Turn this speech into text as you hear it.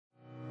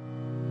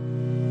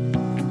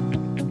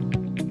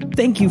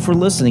Thank you for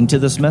listening to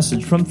this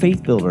message from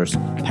Faith Builders.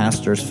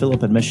 Pastors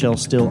Philip and Michelle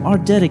Steele are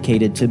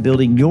dedicated to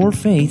building your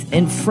faith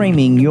and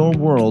framing your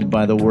world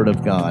by the Word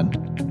of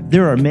God.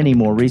 There are many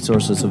more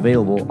resources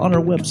available on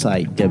our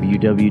website,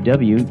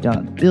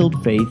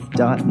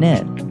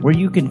 www.buildfaith.net, where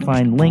you can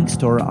find links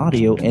to our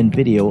audio and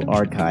video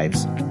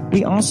archives.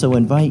 We also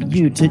invite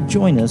you to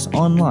join us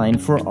online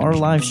for our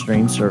live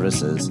stream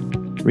services.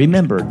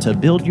 Remember to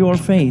build your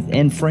faith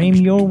and frame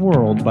your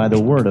world by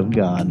the Word of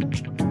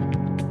God.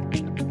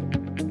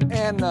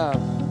 And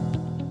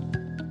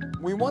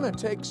we want to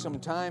take some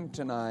time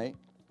tonight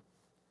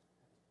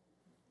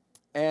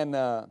and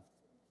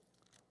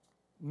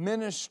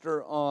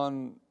minister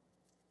on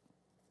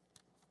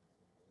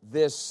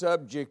this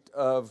subject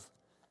of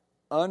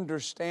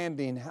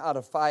understanding how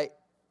to fight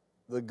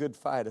the good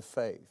fight of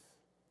faith.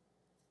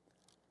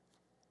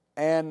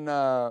 And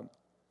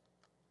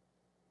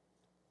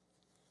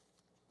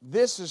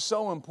this is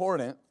so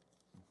important.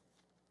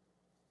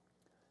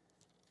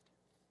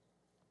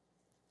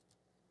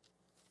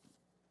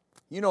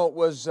 You know, it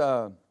was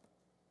it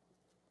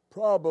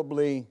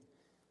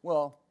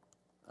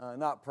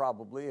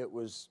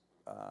was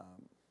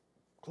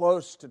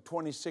close to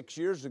 26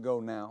 years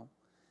ago now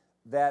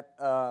that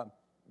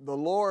the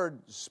Lord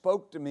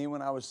spoke to me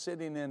when I was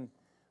sitting in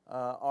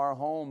our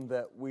home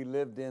that we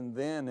lived in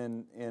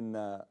then in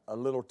a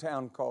little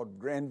town called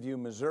Grandview,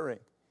 Missouri,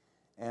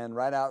 and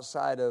right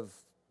outside of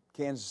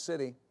Kansas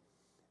City.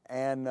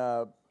 And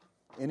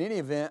in any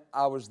event,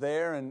 I was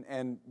there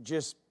and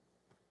just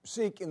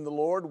seeking the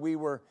Lord.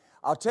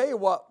 I'll tell you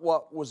what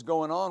was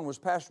going on was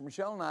Pastor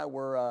Michelle and I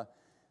were,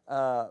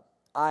 I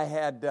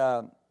had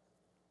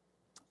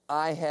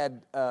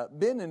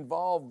been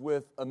involved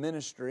with a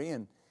ministry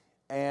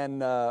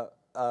and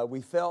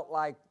we felt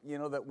like, you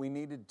know, that we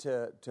needed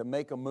to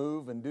make a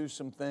move and do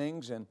some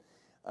things. And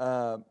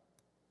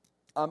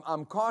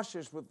I'm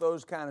cautious with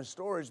those kind of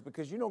stories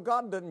because, you know,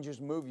 God doesn't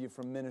just move you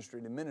from ministry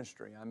to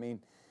ministry. I mean,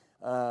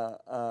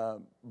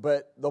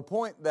 but the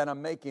point that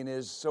I'm making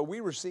is, so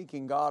we were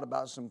seeking God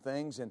about some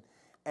things, and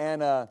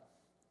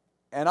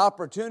an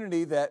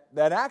opportunity that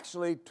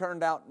actually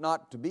turned out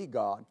not to be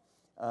God.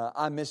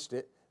 I missed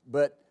it,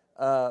 but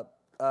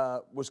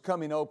was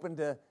coming open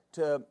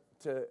to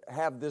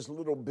have this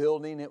little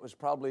building. It was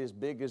probably as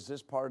big as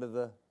this part of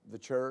the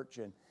church,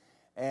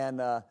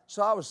 and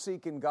so I was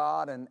seeking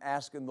God and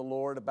asking the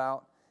Lord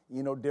about,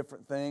 you know,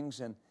 different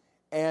things,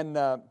 and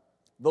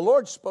the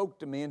Lord spoke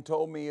to me and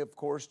told me, of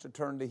course, to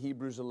turn to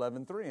Hebrews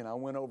 11:3, and I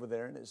went over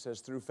there, and it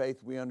says, "Through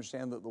faith we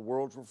understand that the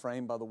worlds were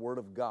framed by the word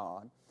of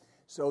God,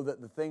 so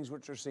that the things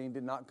which are seen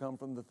did not come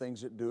from the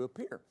things that do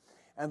appear."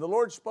 And the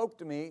Lord spoke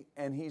to me,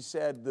 and He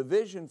said, "The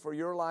vision for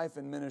your life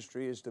and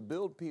ministry is to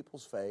build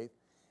people's faith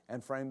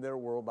and frame their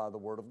world by the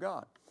word of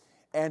God."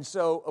 And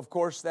so, of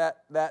course,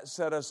 that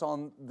set us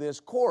on this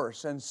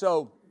course. And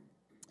so,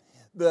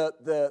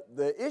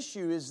 the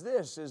issue is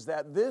this: is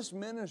that this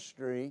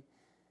ministry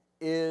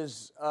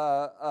is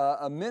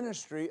a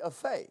ministry of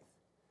faith.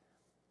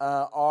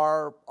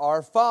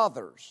 Our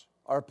fathers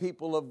are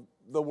people of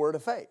the word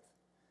of faith.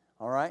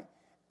 All right?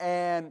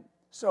 And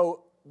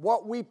so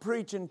what we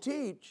preach and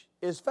teach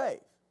is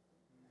faith.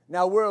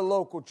 Now, we're a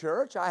local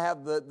church. I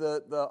have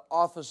the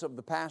office of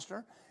the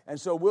pastor,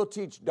 and so we'll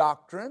teach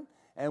doctrine,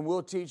 and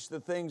we'll teach the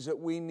things that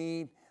we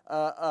need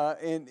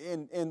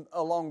in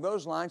along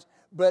those lines.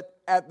 But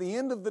at the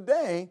end of the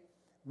day,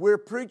 we're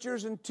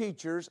preachers and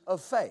teachers of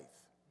faith.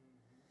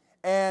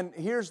 And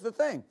here's the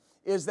thing,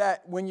 is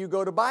that when you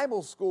go to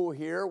Bible school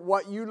here,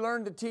 what you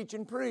learn to teach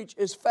and preach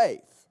is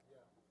faith.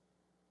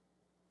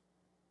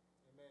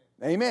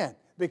 Yeah. Amen.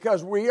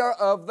 Because we are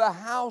of the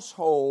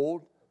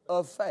household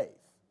of faith.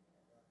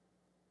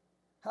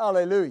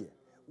 Hallelujah.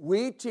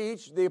 We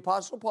teach, the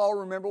Apostle Paul,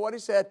 remember what he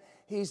said?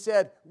 He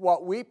said,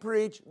 what we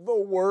preach, the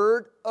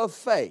word of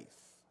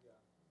faith.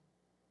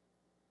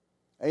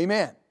 Yeah.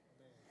 Amen.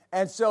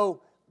 And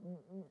so,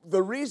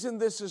 the reason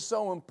this is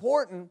so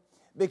important,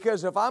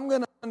 because if I'm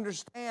going to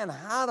understand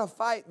how to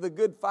fight the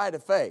good fight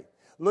of faith,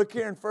 look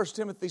here in 1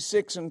 Timothy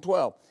 6 and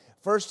 12.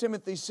 1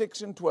 Timothy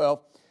 6 and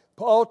 12,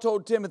 Paul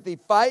told Timothy,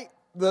 fight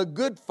the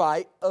good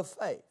fight of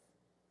faith.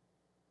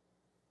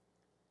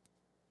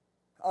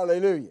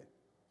 Hallelujah.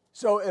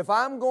 So if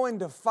I'm going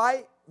to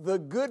fight the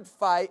good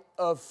fight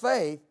of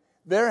faith,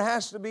 there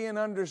has to be an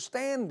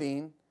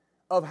understanding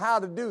of how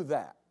to do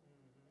that.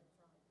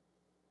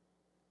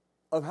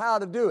 Of how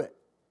to do it.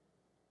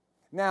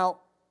 Now,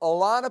 a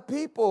lot of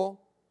people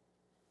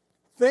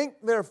think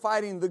they're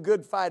fighting the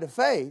good fight of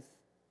faith,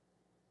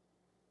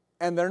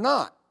 and they're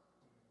not.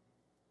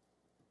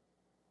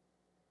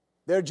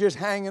 They're just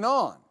hanging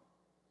on.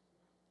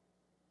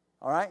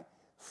 All right?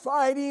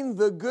 Fighting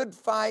the good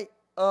fight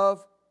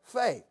of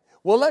faith.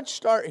 Well, let's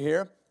start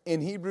here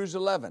in Hebrews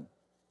 11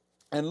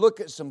 and look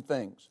at some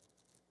things.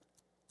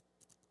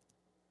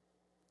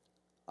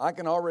 I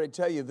can already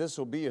tell you this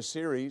will be a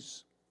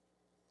series.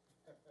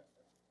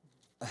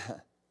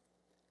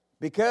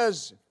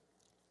 Because,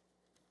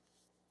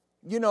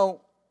 you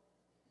know,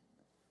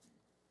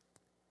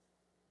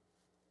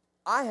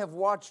 I have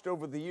watched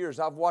over the years,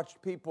 I've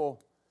watched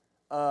people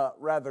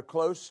rather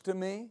close to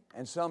me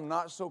and some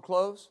not so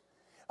close.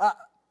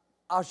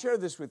 I'll share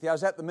this with you. I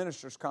was at the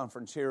ministers'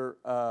 conference here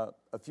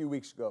a few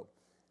weeks ago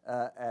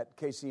at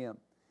KCM.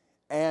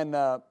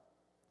 And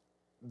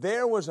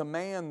there was a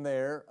man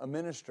there, a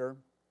minister,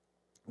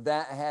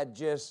 that had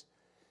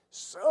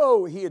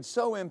he had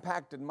so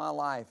impacted my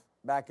life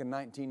back in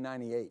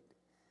 1998.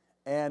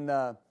 And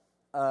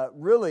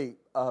really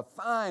a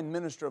fine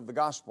minister of the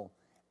gospel.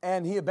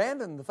 And he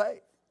abandoned the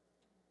faith.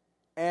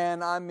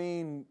 And I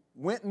mean,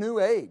 went New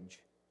Age,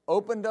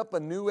 opened up a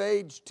New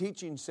Age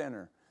teaching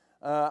center.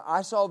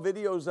 I saw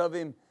videos of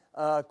him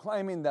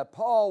claiming that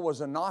Paul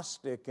was a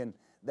Gnostic and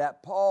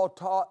that Paul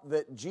taught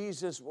that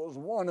Jesus was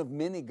one of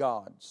many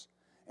gods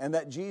and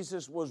that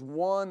Jesus was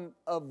one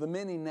of the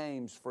many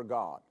names for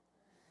God.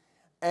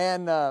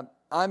 And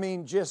I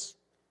mean, just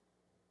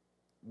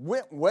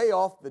went way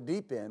off the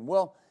deep end.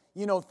 Well,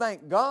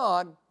 thank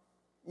God,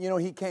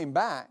 he came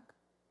back.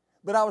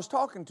 But I was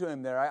talking to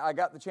him there. I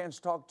got the chance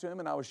to talk to him,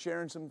 and I was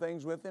sharing some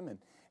things with him.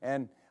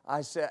 And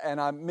I said,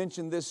 and I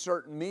mentioned this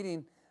certain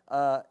meeting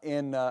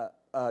in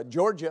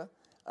Georgia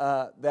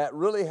that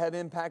really had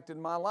impacted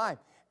my life.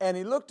 And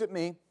he looked at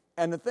me,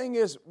 and the thing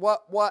is,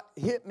 what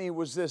hit me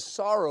was this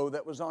sorrow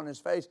that was on his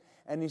face.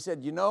 And he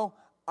said,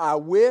 I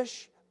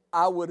wish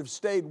I would have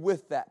stayed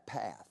with that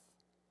path,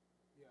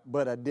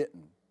 but I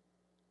didn't.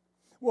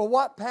 Well,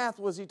 what path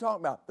was he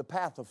talking about? The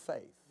path of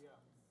faith.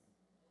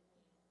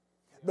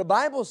 The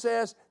Bible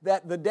says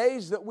that the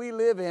days that we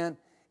live in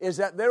is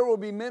that there will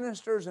be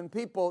ministers and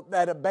people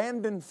that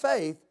abandon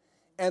faith,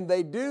 and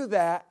they do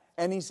that,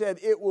 and he said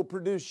it will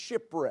produce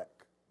shipwreck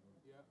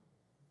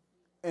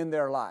in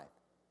their life.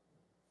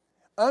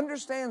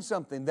 Understand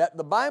something that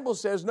the Bible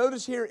says,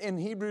 notice here in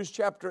Hebrews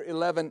chapter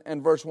 11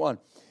 and verse 1.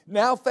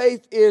 Now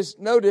faith is,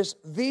 notice,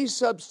 the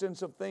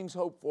substance of things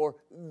hoped for,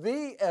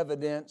 the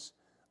evidence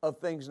of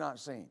things not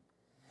seen.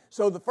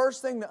 So the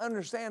first thing to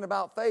understand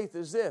about faith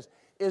is this,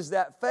 is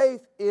that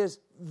faith is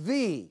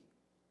the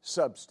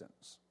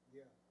substance.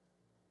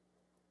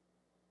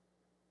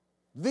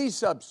 The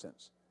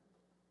substance.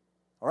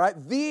 All right?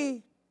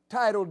 The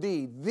title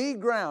deed, the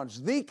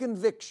grounds, the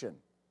conviction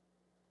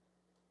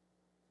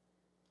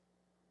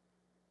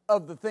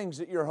of the things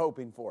that you're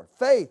hoping for.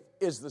 Faith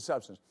is the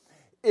substance.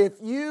 If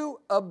you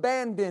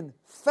abandon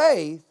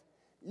faith,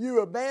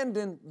 you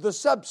abandon the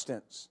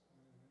substance.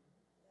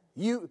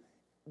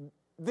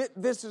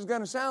 This is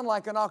going to sound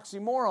like an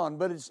oxymoron,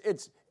 but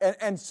it's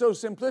so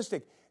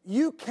simplistic.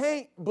 You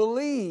can't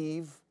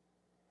believe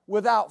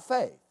without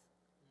faith.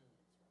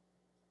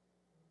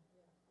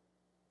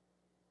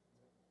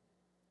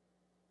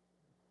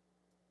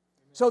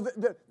 So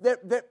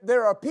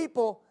there are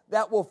people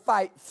that will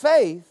fight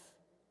faith,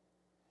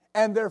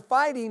 and they're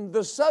fighting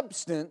the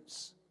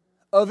substance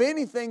of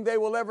anything they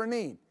will ever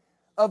need,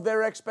 of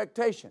their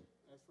expectation.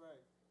 That's right.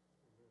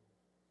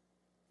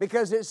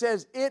 Because it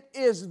says, it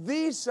is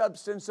the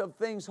substance of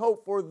things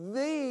hoped for,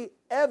 the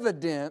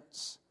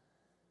evidence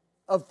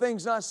of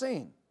things not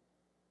seen.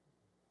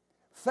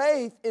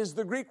 Faith is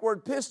the Greek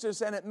word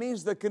pistis, and it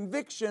means the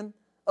conviction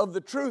of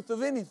the truth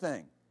of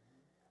anything.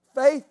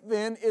 Faith,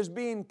 then, is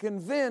being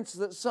convinced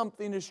that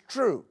something is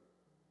true.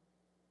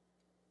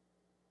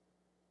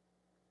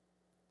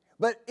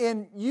 But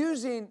in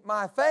using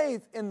my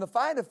faith in the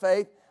fight of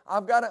faith,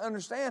 I've got to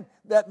understand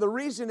that the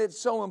reason it's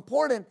so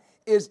important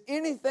is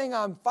anything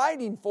I'm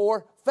fighting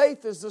for,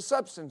 faith is the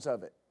substance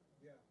of it.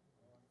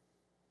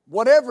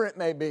 Whatever it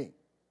may be.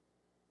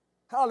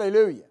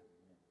 Hallelujah.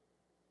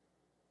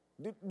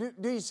 Do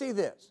you see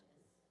this?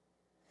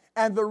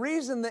 And the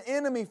reason the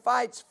enemy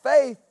fights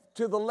faith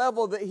to the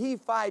level that he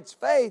fights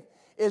faith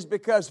is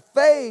because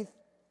faith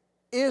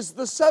is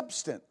the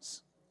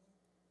substance.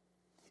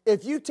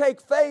 If you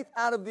take faith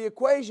out of the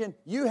equation,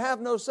 you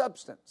have no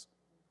substance.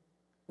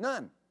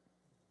 None.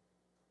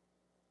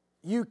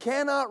 You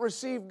cannot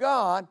receive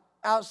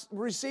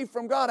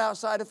from God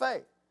outside of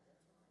faith.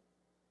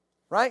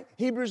 Right?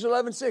 Hebrews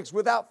 11:6,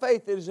 without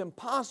faith it is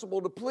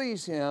impossible to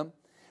please Him,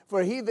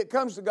 for he that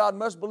comes to God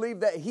must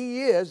believe that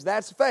He is,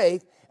 that's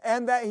faith,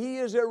 and that He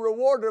is a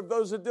rewarder of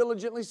those that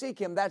diligently seek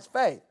Him, that's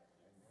faith.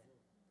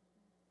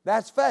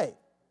 That's faith.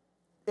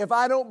 If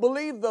I don't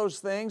believe those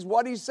things,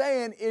 what he's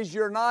saying is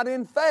you're not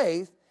in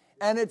faith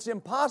and it's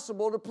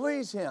impossible to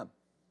please Him.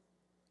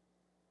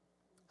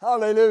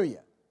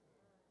 Hallelujah.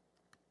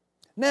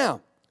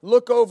 Now,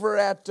 look over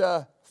at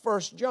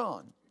 1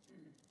 John.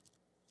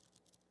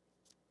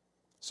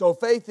 So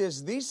faith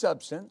is the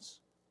substance.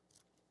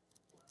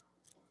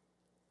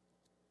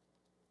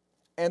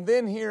 And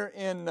then here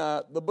in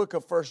the book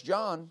of 1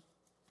 John,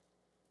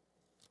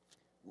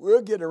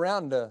 we'll get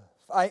around to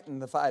fighting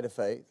the fight of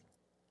faith.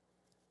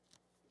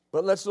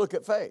 But let's look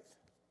at faith.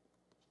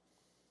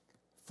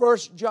 1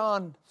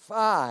 John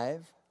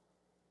 5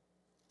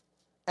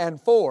 and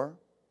 4.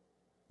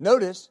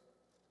 Notice,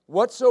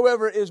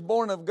 whatsoever is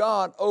born of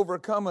God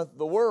overcometh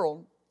the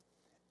world,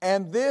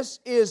 and this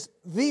is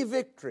the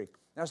victory.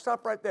 Now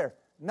stop right there.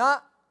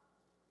 Not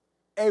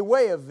a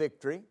way of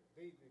victory.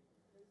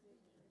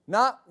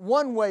 Not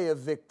one way of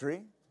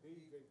victory.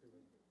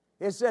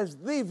 It says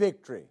the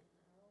victory.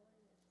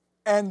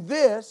 and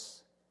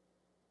this,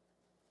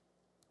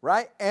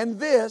 right? And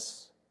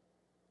this.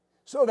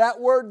 So that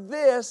word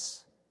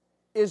this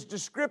is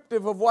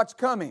descriptive of what's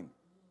coming.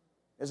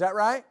 Is that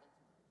right?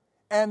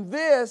 And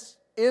this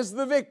is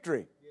the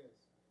victory.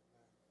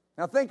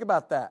 Now think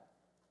about that.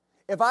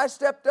 If I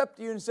stepped up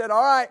to you and said,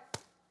 all right,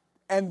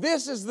 and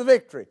this is the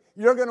victory,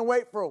 you're going to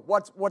wait for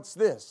what's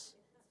this?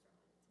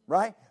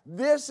 Right?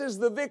 This is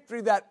the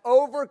victory that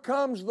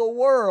overcomes the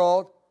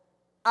world,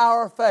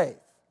 our faith.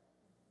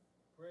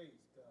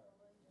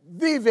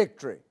 The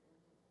victory.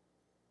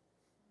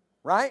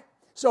 Right?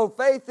 So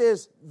faith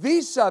is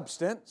the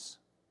substance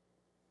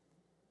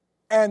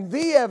and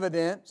the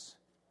evidence,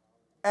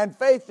 and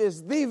faith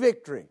is the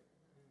victory.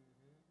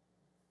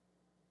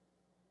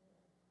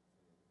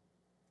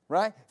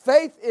 Right?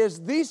 Faith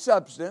is the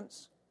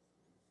substance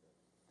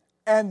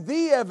and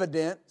the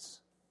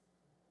evidence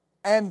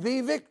and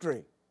the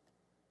victory.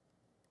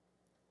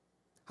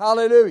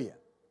 Hallelujah.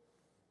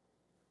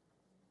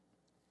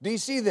 Do you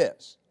see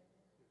this?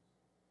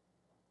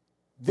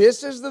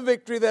 This is the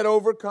victory that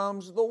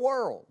overcomes the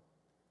world,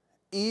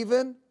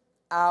 even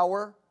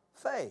our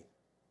faith.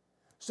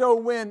 So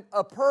when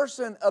a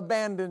person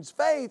abandons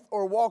faith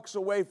or walks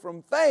away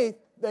from faith,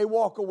 they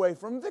walk away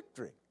from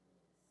victory.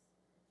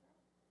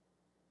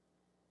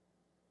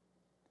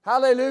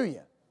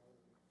 Hallelujah.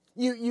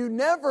 You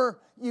never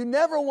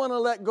want to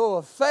let go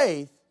of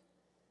faith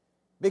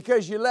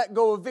because you let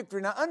go of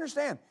victory. Now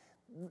understand,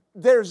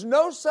 there's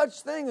no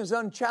such thing as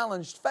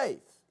unchallenged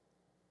faith.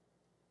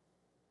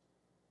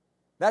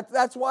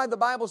 That's why the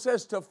Bible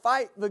says to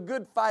fight the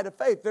good fight of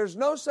faith. There's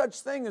no such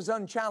thing as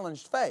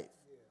unchallenged faith.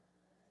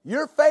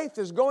 Your faith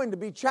is going to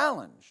be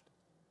challenged.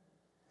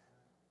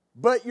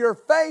 But your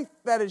faith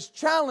that is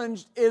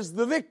challenged is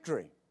the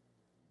victory.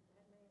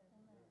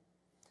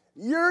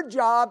 Your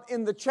job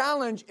in the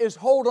challenge is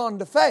hold on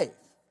to faith.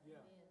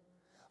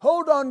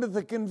 Hold on to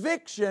the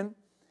conviction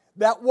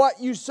that what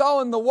you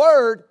saw in the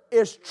Word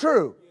is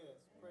true.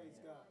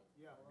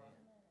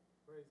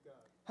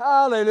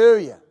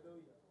 Hallelujah.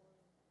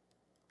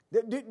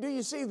 Do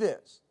you see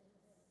this?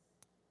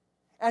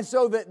 And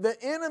so the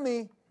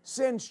enemy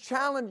sends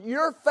challenge.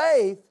 Your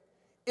faith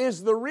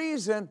is the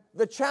reason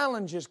the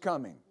challenge is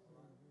coming.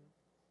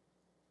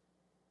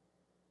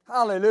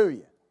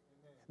 Hallelujah.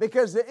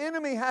 Because the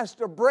enemy has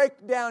to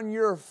break down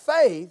your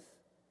faith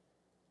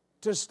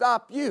to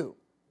stop you.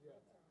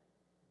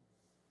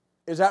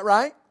 Is that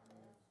right?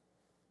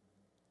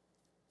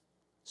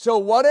 So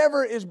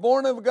whatever is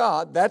born of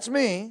God, that's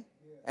me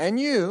and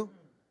you,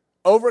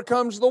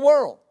 overcomes the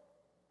world.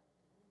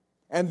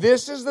 And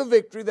this is the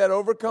victory that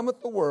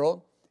overcometh the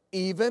world,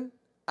 even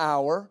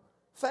our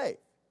faith.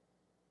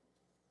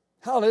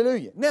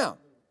 Hallelujah. Now,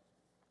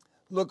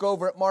 look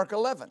over at Mark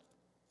 11.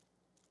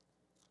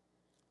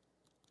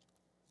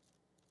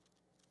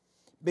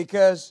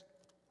 Because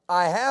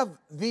I have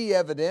the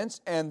evidence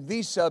and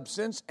the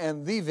substance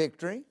and the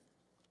victory.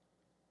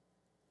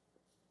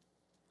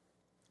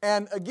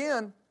 And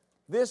again,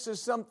 this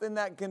is something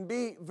that can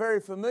be very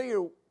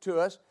familiar to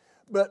us.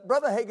 But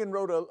Brother Hagin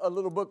wrote a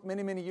little book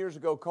many, many years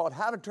ago called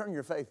How to Turn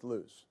Your Faith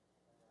Loose.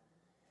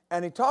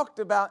 And he talked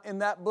about in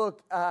that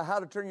book, How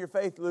to Turn Your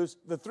Faith Loose,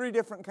 the 3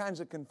 different kinds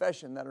of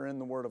confession that are in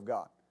the Word of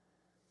God.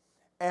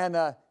 And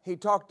he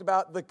talked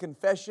about the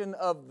confession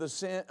of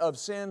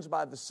sins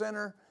by the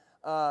sinner,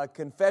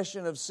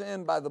 confession of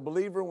sin by the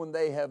believer when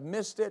they have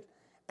missed it,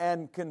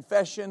 and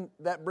confession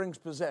that brings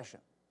possession.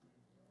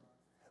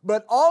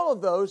 But all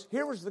of those,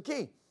 here was the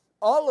key,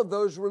 all of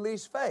those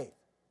release faith.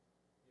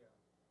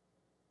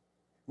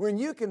 When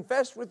you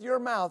confessed with your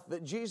mouth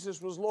that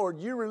Jesus was Lord,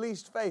 you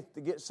released faith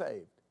to get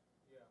saved.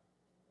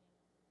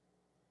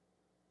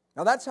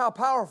 Now that's how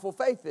powerful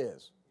faith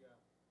is.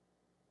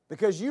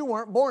 Because you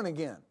weren't born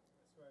again.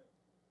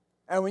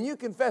 And when you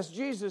confessed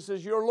Jesus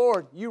as your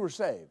Lord, you were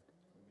saved.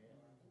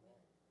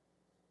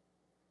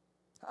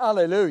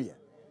 Hallelujah.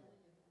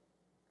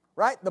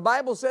 Right? The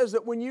Bible says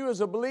that when you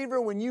as a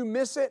believer, when you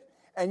miss it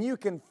and you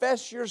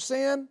confess your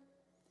sin,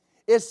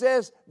 it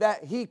says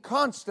that He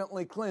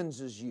constantly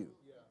cleanses you.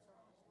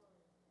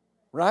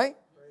 Right?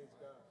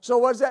 So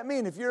what does that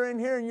mean? If you're in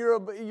here and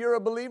you're a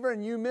believer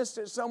and you missed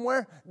it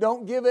somewhere,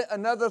 don't give it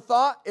another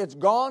thought. It's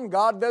gone.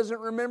 God doesn't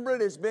remember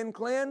it. It's been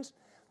cleansed.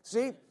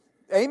 See?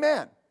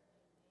 Amen.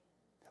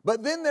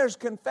 But then there's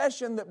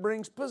confession that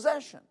brings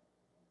possession.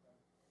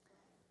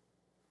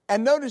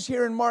 And notice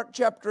here in Mark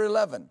chapter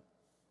 11,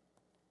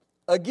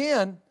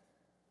 again,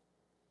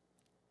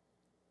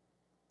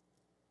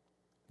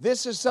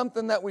 this is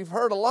something that we've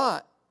heard a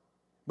lot,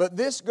 but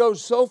this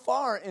goes so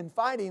far in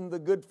fighting the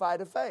good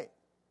fight of faith.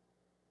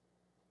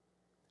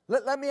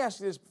 Let me ask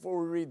you this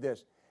before we read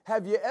this.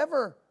 Have you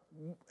ever,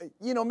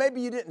 maybe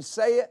you didn't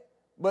say it,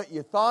 but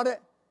you thought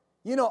it.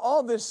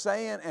 All this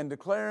saying and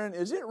declaring,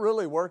 is it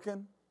really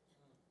working?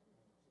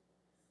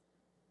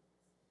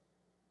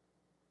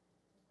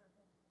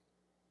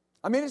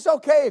 I mean, it's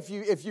okay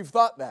if you've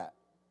thought that.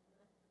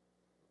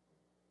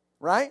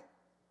 Right?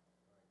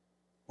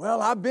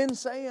 Well, I've been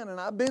saying and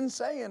I've been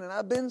saying and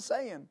I've been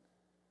saying.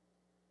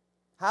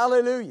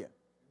 Hallelujah.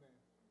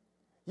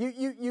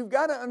 You've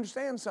got to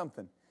understand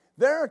something.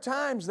 There are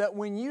times that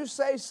when you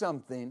say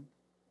something,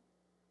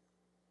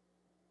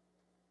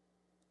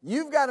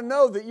 you've got to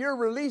know that you're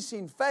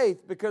releasing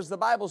faith because the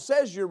Bible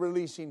says you're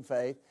releasing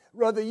faith,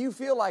 whether you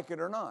feel like it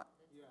or not.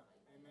 Yeah.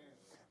 Amen.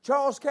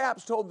 Charles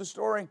Capps told the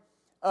story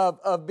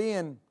of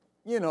being,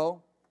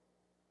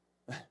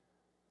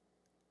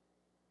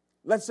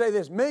 let's say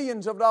this,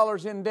 millions of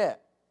dollars in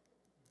debt.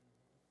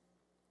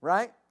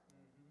 Right?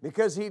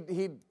 Because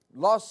he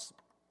lost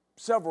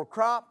several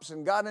crops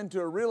and got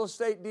into a real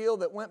estate deal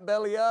that went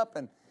belly up.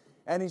 And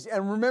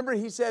remember,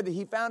 he said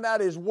he found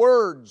out his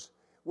words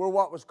were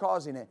what was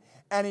causing it.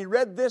 And he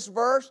read this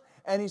verse,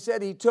 and he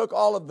said he took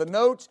all of the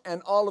notes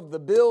and all of the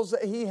bills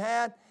that he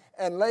had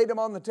and laid them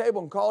on the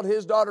table and called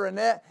his daughter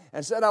Annette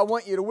and said, I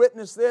want you to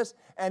witness this.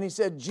 And he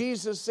said,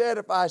 Jesus said,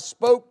 if I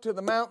spoke to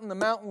the mountain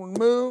would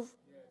move.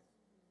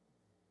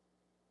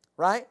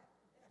 Right?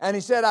 And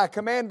he said, I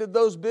commanded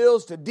those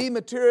bills to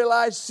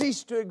dematerialize,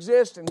 cease to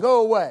exist, and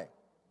go away.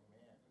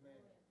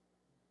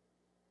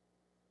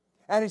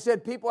 And he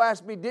said, people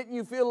asked me, didn't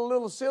you feel a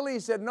little silly? He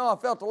said, no, I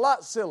felt a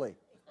lot silly.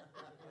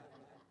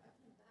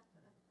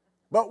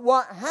 But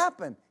what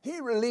happened?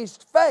 He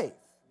released faith.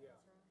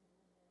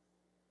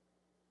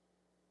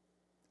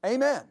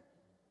 Amen.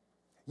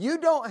 You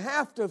don't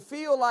have to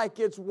feel like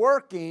it's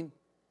working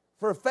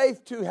for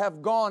faith to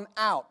have gone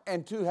out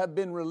and to have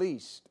been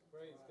released.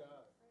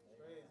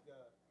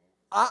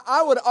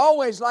 I would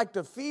always like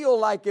to feel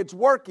like it's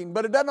working,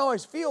 but it doesn't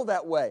always feel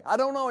that way. I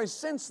don't always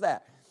sense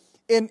that.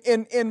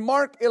 In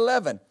Mark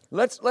 11,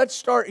 let's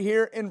start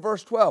here in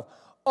verse 12.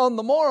 On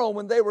the morrow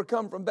when they were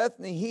come from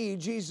Bethany,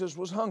 Jesus,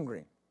 was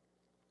hungry.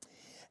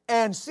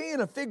 And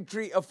seeing a fig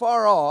tree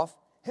afar off,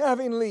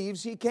 having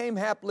leaves, he came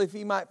haply if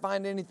he might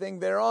find anything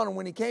thereon. And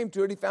when he came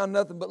to it, he found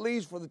nothing but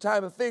leaves, for the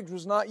time of figs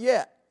was not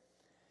yet.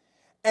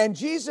 And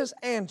Jesus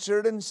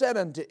answered and said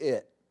unto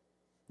it,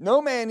 no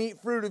man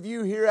eat fruit of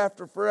you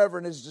hereafter forever.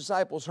 And his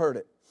disciples heard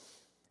it.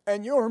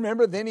 And you'll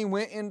remember, then he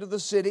went into the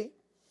city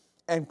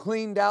and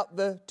cleaned out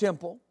the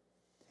temple.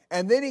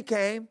 And then he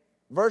came,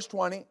 verse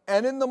 20,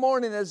 and in the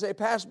morning as they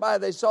passed by,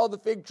 they saw the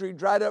fig tree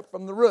dried up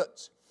from the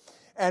roots.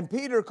 And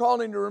Peter,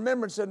 calling to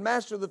remembrance, said,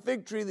 Master, the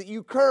fig tree that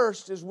you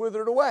cursed is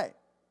withered away.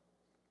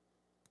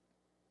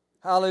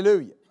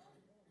 Hallelujah.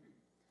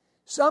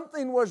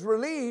 Something was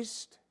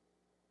released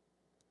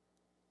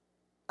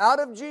out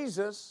of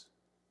Jesus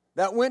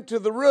that went to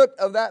the root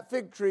of that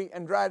fig tree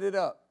and dried it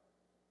up.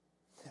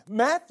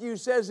 Matthew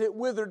says it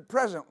withered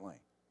presently.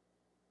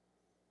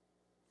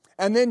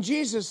 And then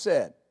Jesus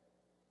said,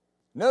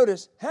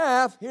 notice,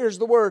 here's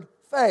the word,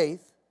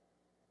 faith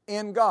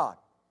in God.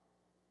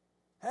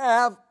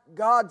 Have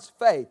God's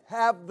faith.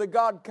 Have the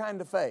God kind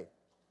of faith.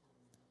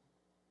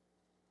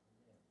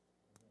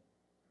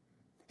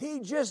 He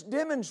just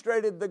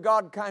demonstrated the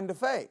God kind of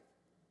faith.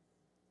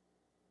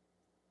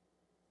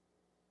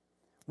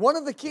 One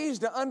of the keys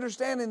to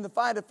understanding the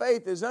fight of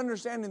faith is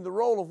understanding the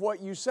role of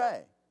what you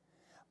say.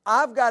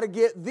 I've got to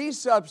get the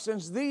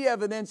substance, the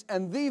evidence,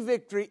 and the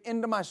victory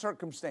into my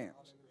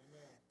circumstance.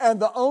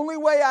 And the only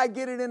way I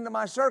get it into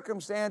my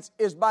circumstance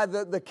is by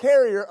the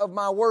carrier of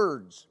my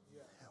words.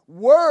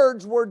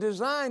 Words were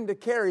designed to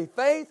carry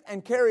faith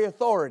and carry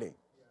authority.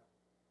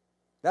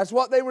 That's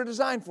what they were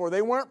designed for.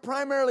 They weren't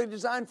primarily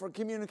designed for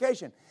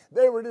communication.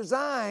 They were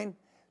designed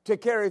to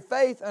carry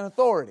faith and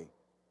authority.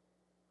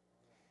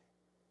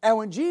 And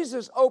when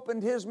Jesus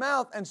opened his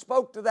mouth and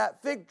spoke to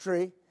that fig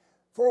tree,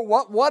 for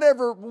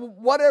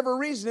whatever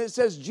reason, it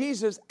says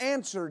Jesus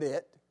answered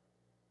it.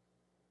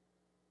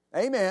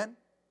 Amen.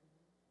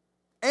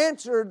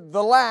 Answered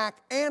the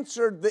lack,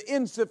 answered the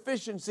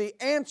insufficiency,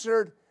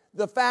 answered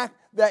the fact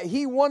that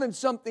he wanted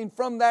something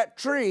from that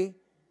tree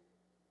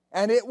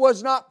and it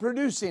was not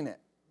producing it.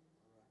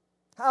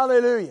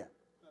 Hallelujah.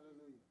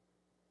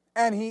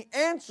 And he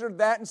answered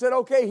that and said,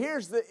 okay,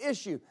 here's the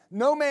issue.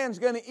 No man's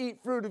going to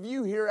eat fruit of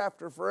you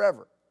hereafter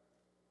forever.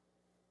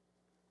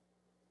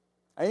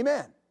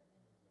 Amen.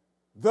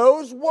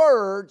 Those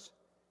words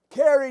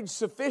carried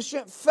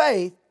sufficient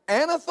faith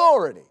and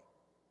authority,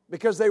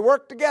 because they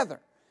worked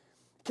together,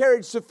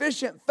 carried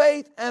sufficient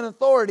faith and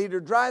authority to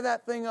dry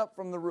that thing up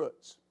from the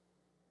roots.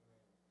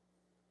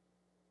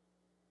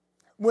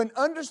 When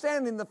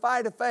understanding the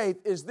fight of faith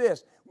is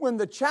this: when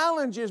the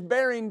challenge is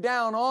bearing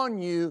down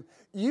on you,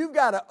 you've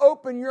got to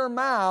open your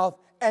mouth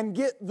and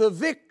get the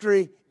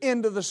victory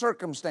into the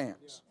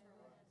circumstance.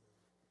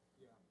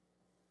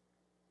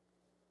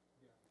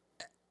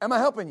 Am I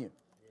helping you?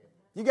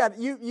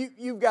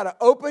 You've got to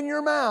open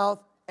your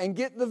mouth and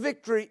get the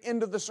victory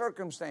into the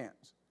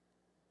circumstance.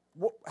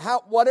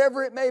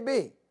 Whatever it may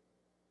be.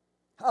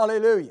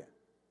 Hallelujah.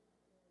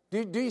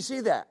 Do you see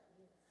that?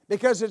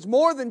 Because it's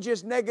more than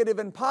just negative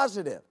and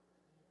positive.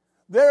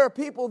 There are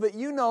people that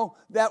you know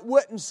that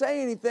wouldn't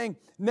say anything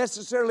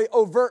necessarily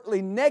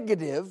overtly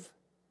negative,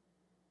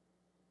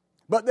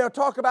 but they'll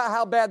talk about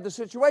how bad the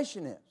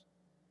situation is,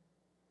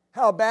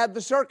 how bad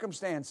the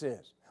circumstance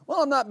is.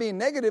 Well, I'm not being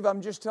negative,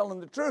 I'm just telling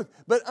the truth.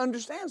 But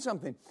understand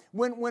something.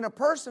 When a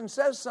person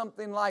says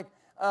something like,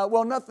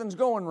 well, nothing's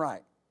going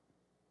right,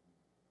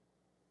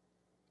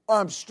 or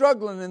I'm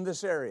struggling in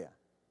this area.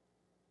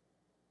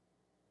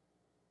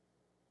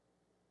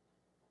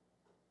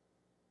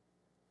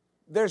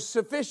 There's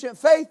sufficient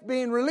faith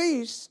being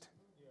released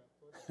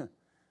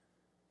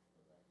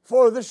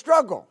for the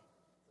struggle.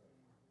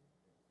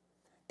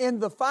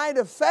 In the fight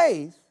of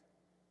faith,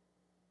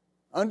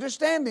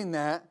 understanding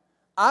that,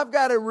 I've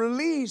got to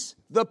release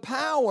the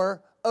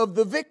power of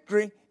the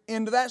victory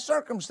into that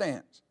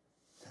circumstance.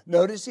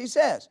 Notice he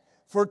says,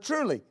 for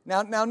truly,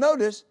 now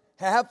notice,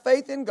 have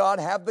faith in God,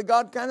 have the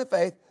God kind of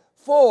faith,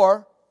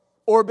 for,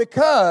 or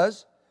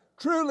because,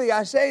 truly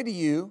I say to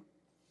you,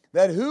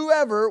 that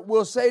whoever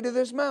will say to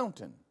this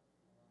mountain,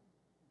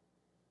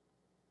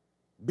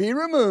 be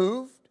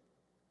removed.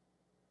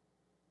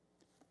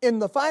 In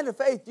the fight of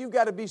faith, you've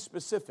got to be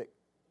specific.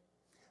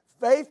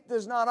 Faith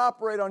does not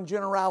operate on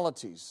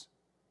generalities.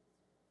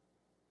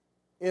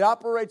 It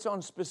operates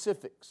on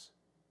specifics.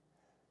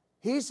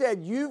 He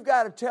said, you've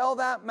got to tell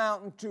that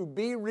mountain to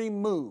be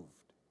removed.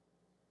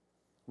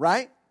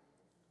 Right?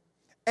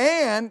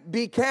 And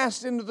be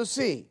cast into the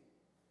sea.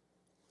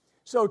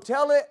 So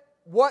tell it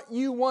what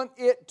you want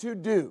it to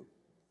do.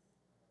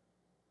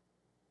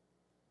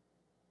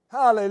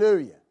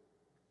 Hallelujah.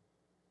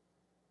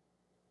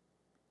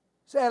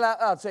 Say it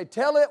out loud. Say,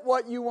 tell it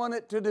what you want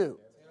it to do.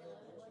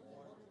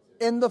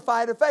 In the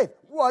fight of faith.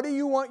 What do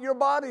you want your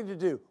body to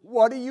do?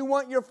 What do you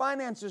want your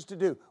finances to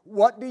do?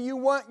 What do you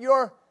want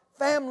your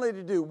family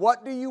to do?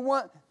 What do you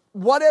want,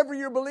 whatever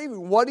you're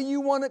believing, what do you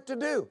want it to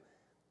do?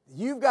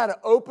 You've got to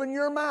open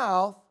your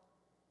mouth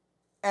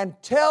and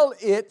tell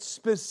it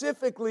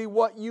specifically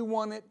what you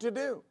want it to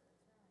do.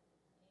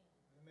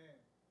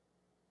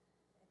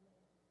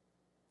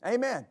 Amen.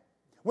 Amen.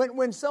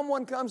 When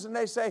someone comes and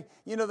they say,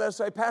 they'll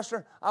say,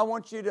 Pastor, I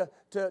want you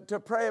to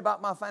pray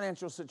about my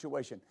financial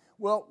situation.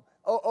 Well,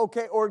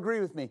 okay, or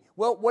agree with me.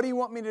 Well, what do you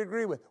want me to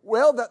agree with?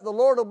 Well, that the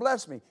Lord will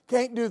bless me.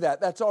 Can't do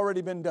that. That's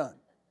already been done.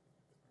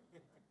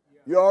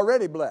 You're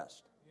already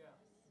blessed.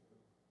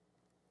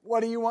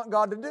 What do you want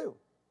God to do?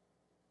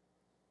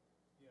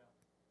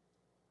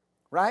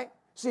 Right?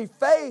 See,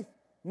 faith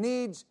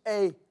needs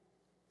a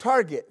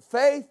target.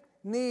 Faith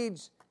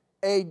needs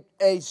a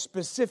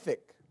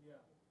specific.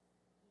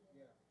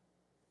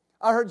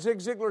 I heard Zig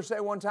Ziglar say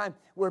one time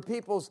where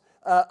people's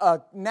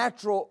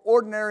natural,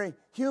 ordinary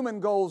human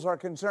goals are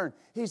concerned.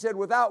 He said,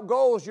 without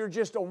goals, you're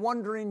just a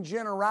wandering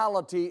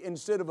generality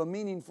instead of a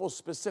meaningful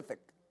specific.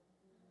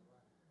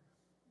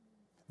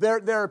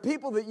 There are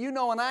people that you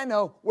know and I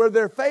know where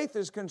their faith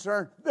is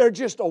concerned, they're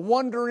just a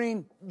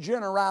wandering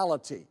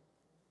generality.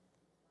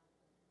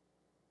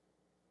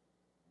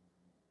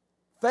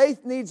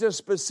 Faith needs a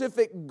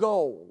specific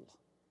goal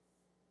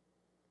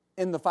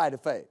in the fight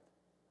of faith.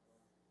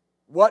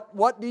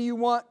 What do you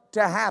want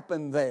to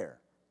happen there?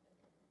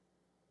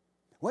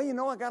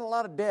 Well, I got a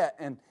lot of debt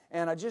and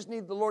I just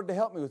need the Lord to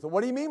help me with it.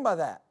 What do you mean by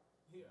that?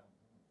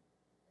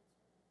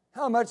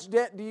 How much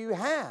debt do you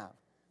have?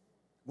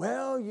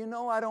 Well,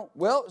 I don't.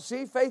 Well,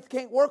 see, faith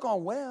can't work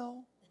on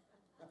well.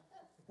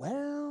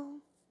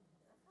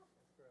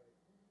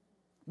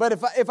 But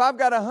if I've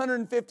got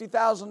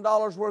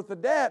 $150,000 worth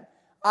of debt,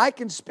 I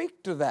can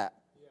speak to that.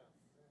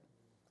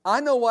 I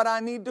know what I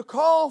need to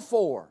call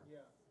for.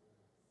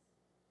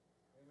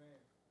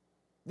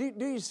 Do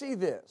you see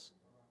this?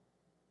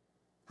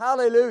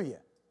 Hallelujah.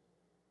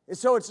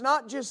 So it's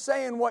not just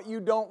saying what you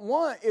don't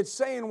want, it's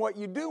saying what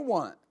you do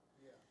want.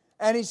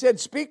 And he said,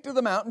 speak to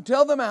the mountain,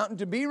 tell the mountain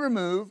to be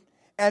removed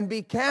and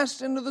be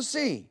cast into the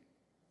sea.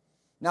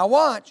 Now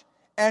watch,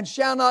 and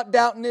shall not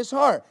doubt in his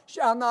heart.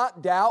 Shall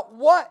not doubt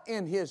what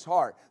in his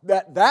heart?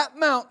 That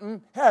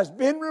mountain has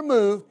been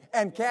removed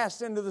and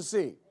cast into the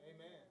sea.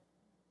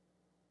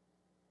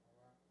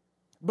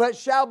 But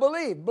shall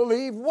believe.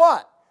 Believe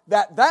what?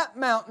 That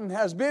mountain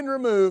has been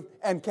removed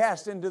and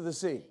cast into the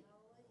sea.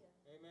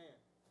 Amen.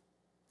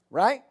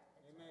 Right?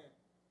 Amen.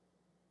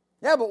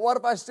 Yeah, but what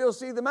if I still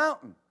see the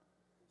mountain?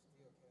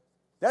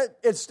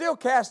 It's still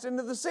cast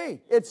into the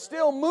sea. It's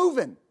still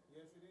moving.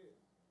 Yes, it is.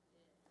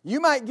 You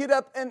might get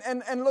up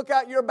and look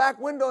out your back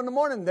window in the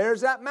morning.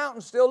 There's that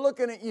mountain still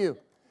looking at you.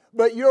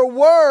 But your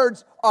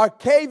words are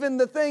caving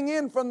the thing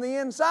in from the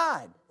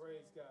inside.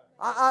 Praise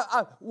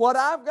God. What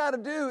I've got to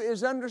do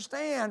is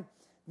understand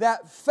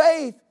that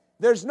faith,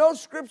 there's no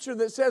scripture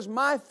that says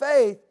my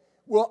faith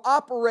will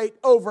operate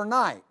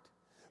overnight.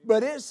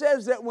 But it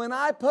says that when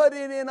I put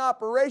it in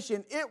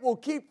operation, it will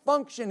keep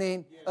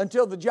functioning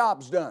until the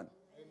job's done.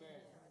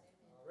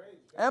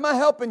 Am I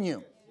helping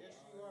you?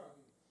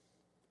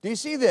 Do you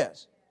see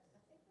this?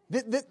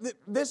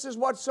 This is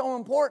what's so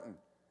important.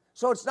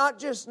 So it's not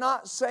just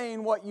not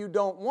saying what you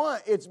don't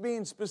want, it's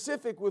being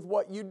specific with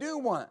what you do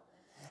want.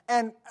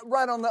 And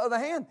right on the other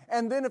hand,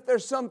 and then if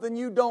there's something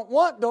you don't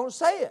want, don't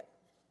say it.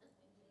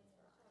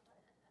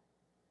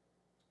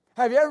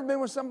 Have you ever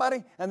been with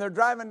somebody and they're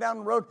driving down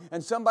the road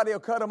and somebody will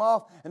cut them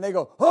off and they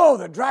go, oh,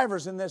 the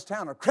drivers in this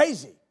town are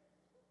crazy.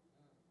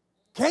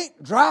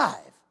 Can't drive.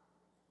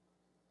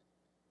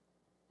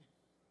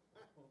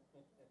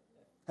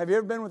 Have you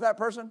ever been with that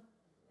person?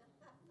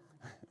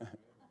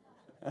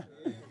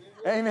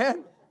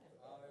 Amen.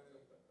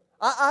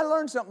 I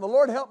learned something. The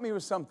Lord helped me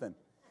with something.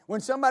 When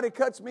somebody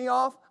cuts me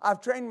off,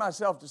 I've trained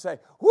myself to say,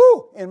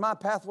 whoo, in my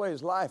pathway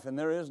is life and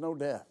there is no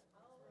death.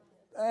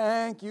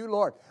 Thank you,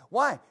 Lord.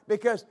 Why?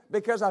 Because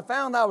I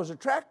found I was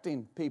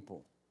attracting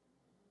people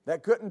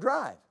that couldn't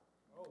drive.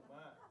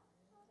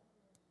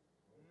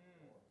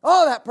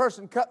 Oh, that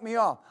person cut me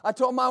off. I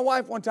told my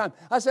wife one time,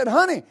 I said,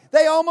 honey,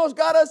 they almost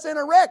got us in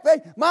a wreck.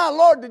 My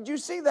Lord, did you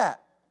see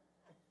that?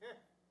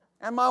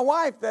 And my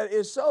wife, that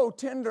is so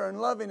tender and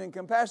loving and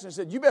compassionate,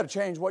 said, you better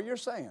change what you're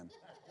saying.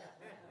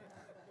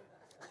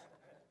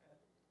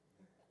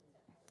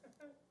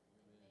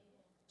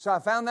 So I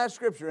found that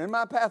scripture, in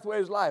my pathway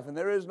is life, and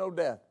there is no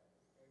death.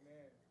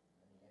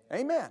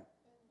 Amen.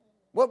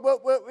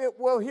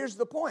 Well, here's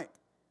the point.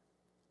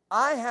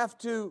 I have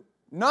to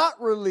not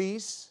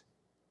release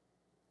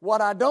what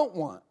I don't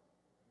want.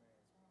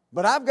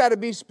 But I've got to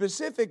be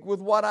specific with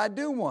what I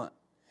do want.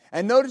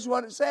 And notice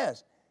what it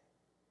says.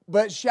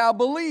 But shall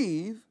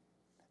believe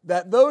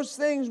that those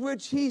things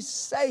which he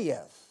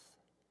saith.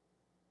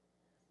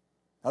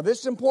 Now this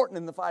is important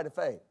in the fight of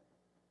faith.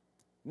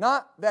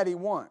 Not that he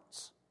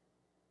wants,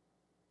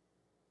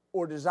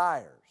 or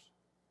desires,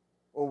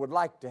 or would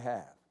like to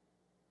have.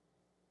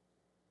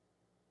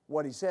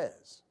 What he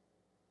says.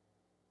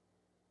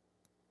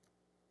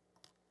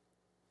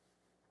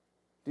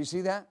 Do you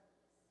see that?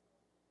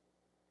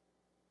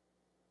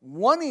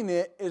 Wanting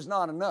it is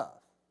not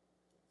enough.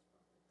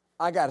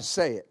 I got to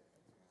say it.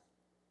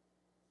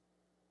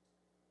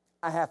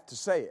 I have to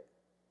say it.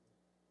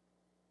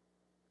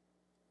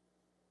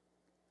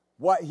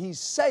 What he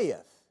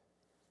saith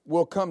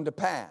will come to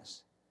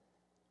pass.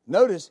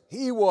 Notice,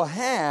 he will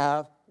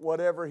have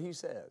whatever he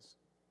says.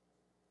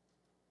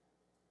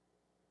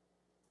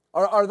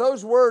 Are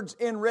those words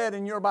in red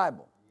in your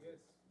Bible? Yes.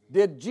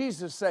 Did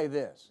Jesus say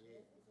this?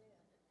 Yes.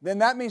 Then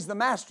that means the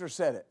Master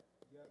said it.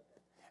 Yes.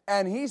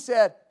 And he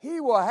said,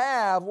 he will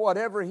have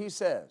whatever he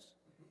says.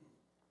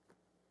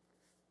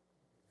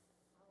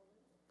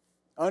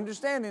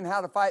 Understanding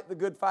how to fight the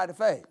good fight of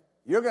faith.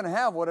 You're going to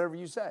have whatever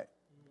you say.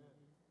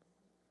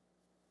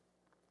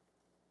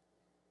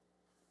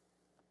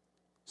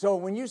 So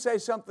when you say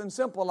something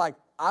simple like,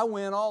 I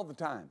win all the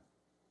time.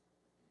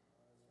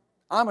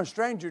 I'm a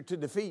stranger to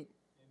defeat.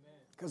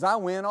 Because I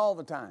win all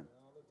the time.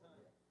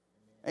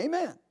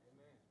 Amen.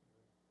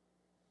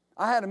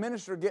 I had a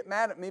minister get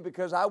mad at me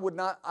because I would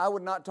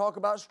not talk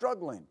about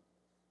struggling.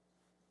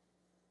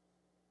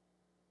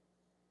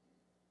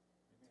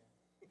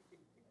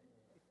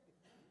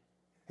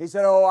 He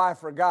said, oh, I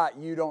forgot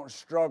you don't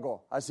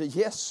struggle. I said,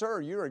 yes,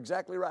 sir, you're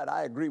exactly right.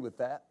 I agree with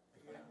that.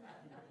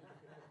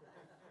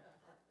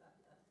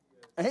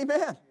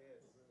 Amen.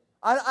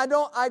 I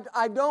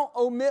don't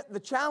omit the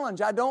challenge.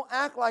 I don't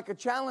act like a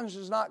challenge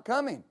is not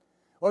coming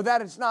or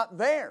that it's not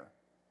there.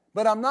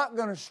 But I'm not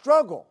going to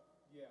struggle.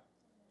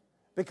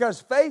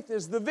 Because faith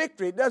is the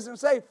victory. It doesn't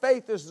say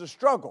faith is the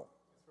struggle.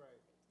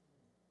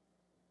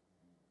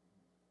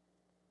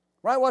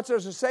 Right? What's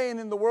there's a saying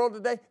in the world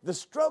today? The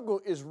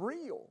struggle is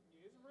real.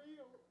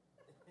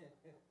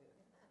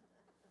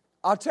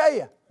 I'll tell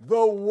you,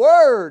 the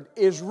Word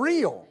is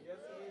real.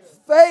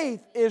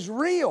 Faith is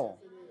real.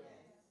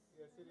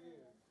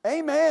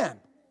 Amen.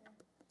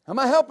 Am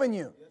I helping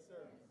you?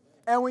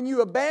 And when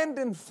you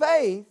abandon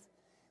faith,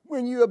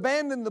 when you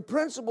abandon the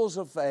principles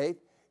of faith,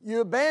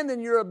 you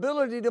abandon your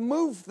ability to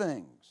move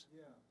things.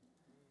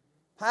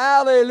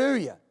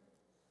 Hallelujah.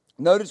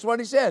 Notice what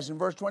he says in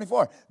verse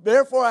 24.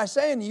 Therefore I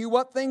say unto you,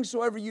 what things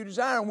soever you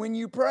desire, when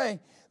you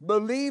pray,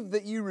 believe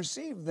that you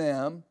receive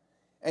them,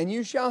 and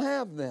you shall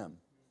have them.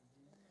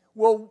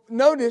 Well,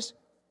 notice,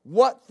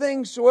 what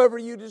things soever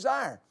you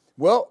desire.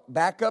 Well,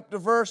 back up to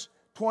verse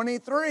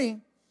 23.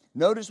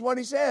 Notice what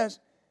he says.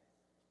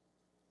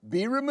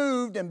 Be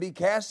removed and be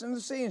cast into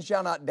the sea, and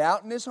shall not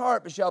doubt in his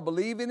heart, but shall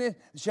believe in it,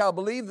 shall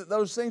believe that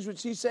those things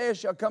which he says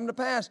shall come to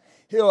pass.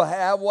 He'll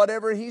have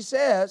whatever he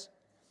says.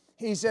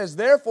 He says,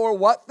 therefore,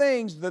 what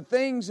things? The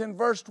things in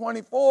verse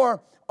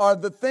 24 are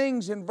the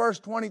things in verse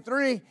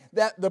 23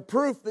 that the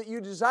proof that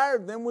you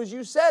desired them was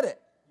you said it.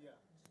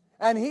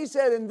 And he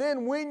said, and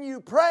then when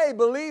you pray,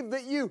 believe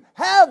that you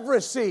have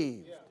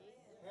received.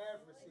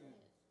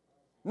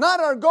 Not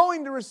are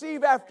going to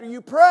receive after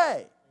you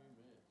pray.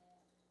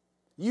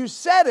 You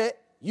said it,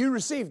 you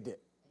received it.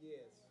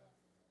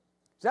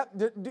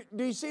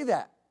 Do you see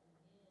that?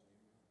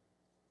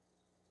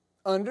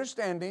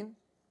 Understanding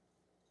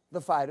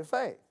the fight of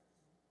faith.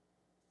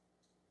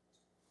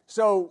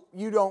 So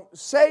you don't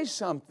say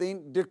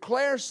something,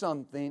 declare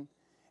something,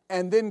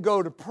 and then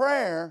go to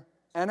prayer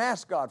and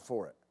ask God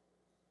for it.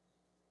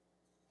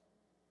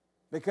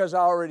 Because I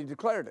already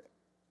declared it.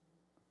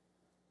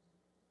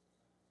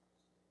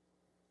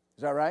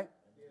 Is that right?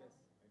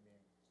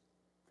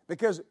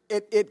 Because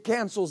it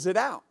cancels it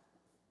out.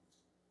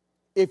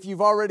 If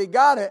you've already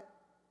got it,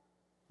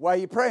 why are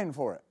you praying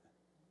for it?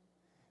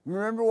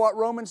 Remember what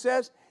Romans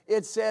says?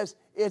 It says,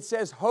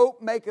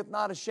 hope maketh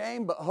not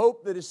ashamed, but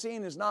hope that is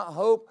seen is not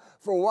hope.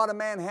 For what a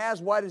man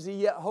has, why does he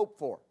yet hope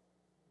for?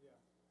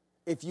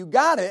 If you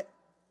got it,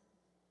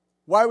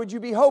 why would you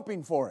be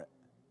hoping for it?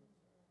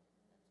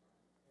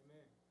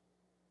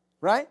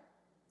 Right?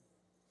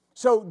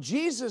 So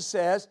Jesus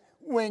says,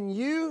 when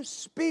you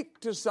speak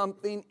to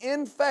something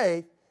in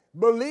faith,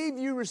 believe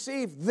you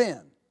receive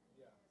then.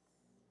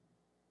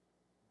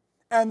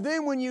 And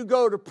then when you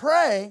go to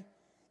pray,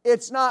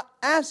 it's not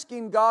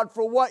asking God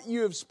for what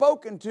you have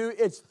spoken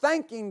to, it's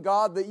thanking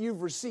God that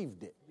you've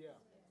received it.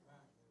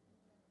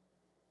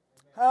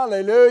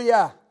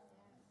 Hallelujah.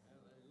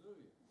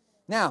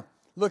 Now,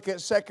 look at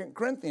 2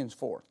 Corinthians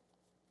 4.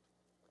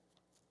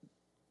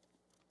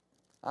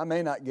 I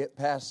may not get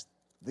past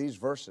these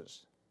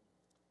verses.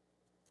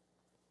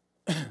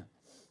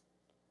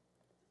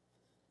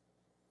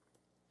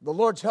 The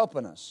Lord's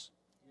helping us.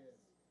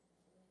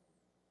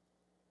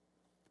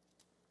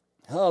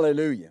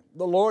 Hallelujah.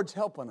 The Lord's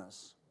helping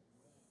us.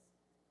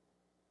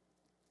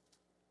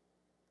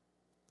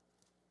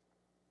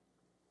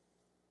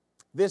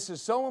 This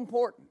is so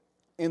important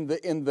in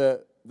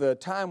the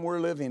time we're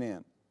living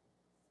in.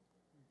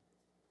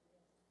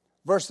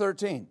 Verse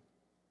 13.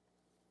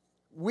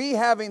 We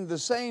having the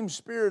same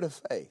spirit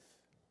of faith,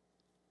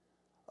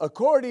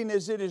 according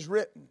as it is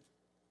written.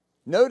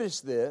 Notice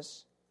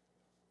this.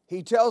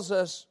 He tells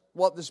us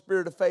what the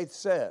spirit of faith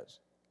says.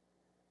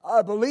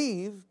 I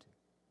believed,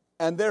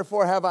 and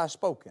therefore have I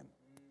spoken.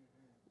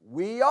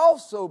 We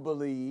also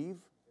believe,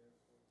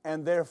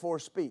 and therefore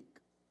speak.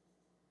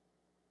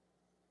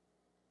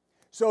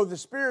 So the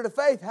spirit of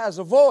faith has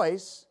a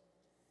voice,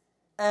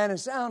 and it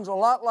sounds a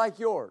lot like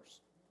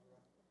yours.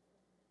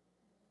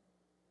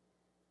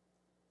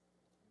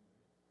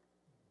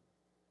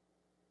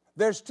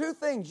 There's two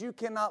things you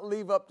cannot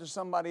leave up to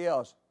somebody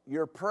else.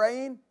 You're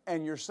praying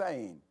and you're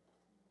saying.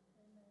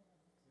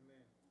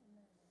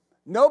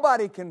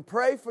 Nobody can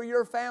pray for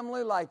your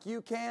family like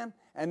you can,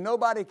 and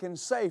nobody can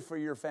say for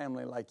your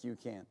family like you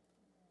can.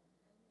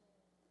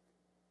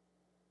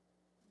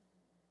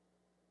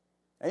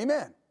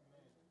 Amen.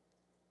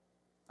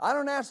 I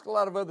don't ask a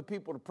lot of other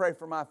people to pray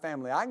for my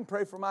family. I can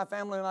pray for my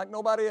family like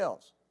nobody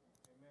else.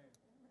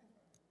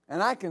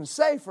 And I can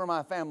say for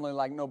my family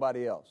like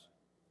nobody else.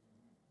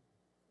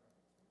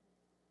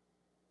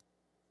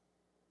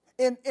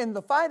 In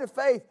the fight of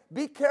faith,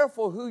 be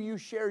careful who you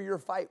share your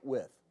fight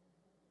with.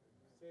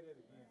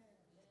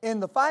 In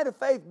the fight of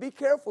faith, be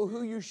careful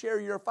who you share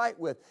your fight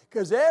with.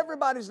 Because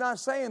everybody's not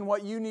saying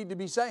what you need to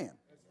be saying.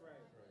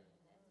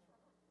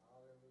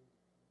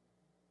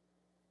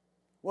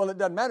 Well, it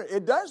doesn't matter.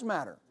 It does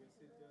matter.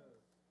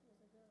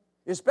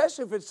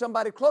 Especially if it's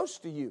somebody close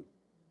to you.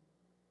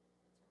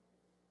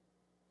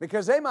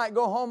 Because they might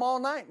go home all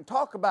night and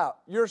talk about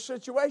your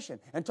situation.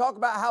 And talk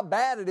about how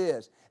bad it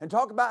is. And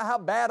talk about how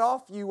bad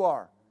off you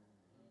are.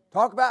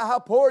 Talk about how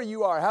poor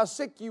you are, how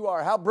sick you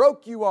are, how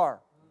broke you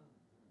are.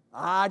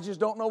 I just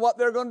don't know what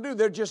they're going to do.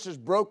 They're just as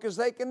broke as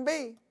they can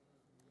be.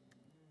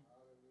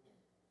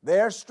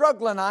 They're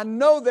struggling. I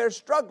know they're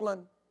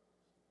struggling.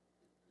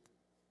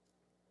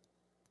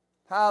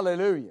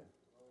 Hallelujah.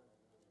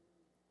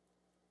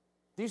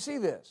 Do you see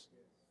this?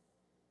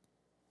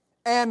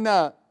 And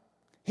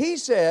he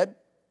said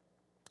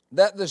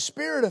that the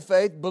spirit of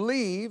faith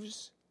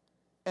believes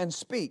and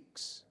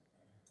speaks.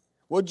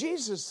 Well,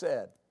 Jesus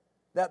said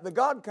that the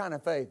God kind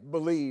of faith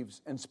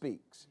believes and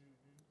speaks.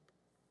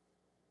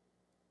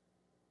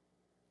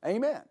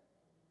 Amen.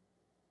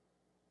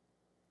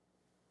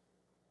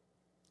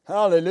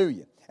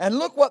 Hallelujah. And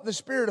look what the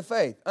spirit of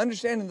faith,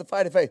 understanding the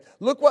fight of faith,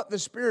 look what the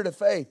spirit of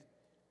faith,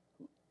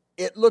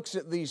 it looks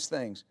at these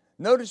things.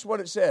 Notice what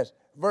it says,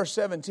 verse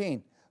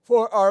 17,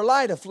 for our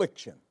light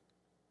affliction.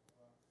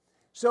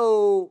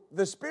 So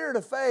the spirit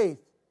of faith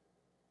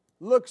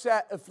looks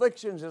at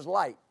afflictions as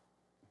light.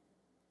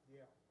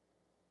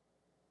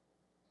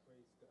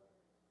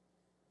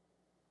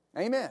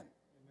 Amen.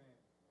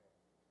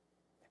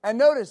 And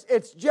notice,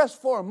 it's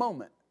just for a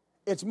moment.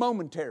 It's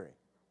momentary.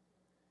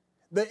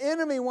 The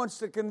enemy wants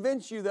to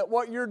convince you that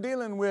what you're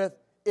dealing with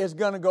is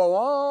going to go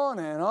on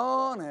and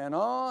on and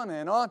on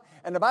and on.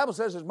 And the Bible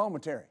says it's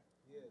momentary.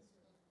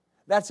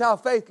 That's how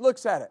faith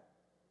looks at it.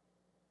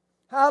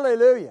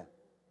 Hallelujah.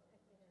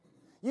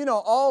 You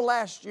know, all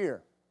last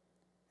year,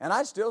 and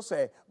I still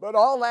say it, but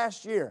all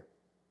last year,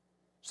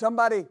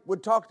 somebody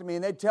would talk to me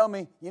and they'd tell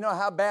me, you know,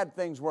 how bad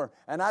things were.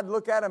 And I'd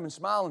look at them and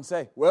smile and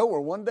say, well, we're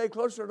one day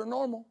closer to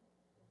normal.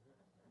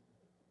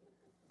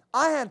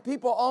 I had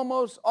people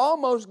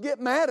almost get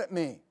mad at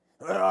me.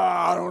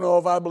 I don't know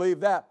if I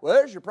believe that. Well,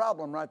 there's your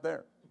problem right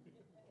there.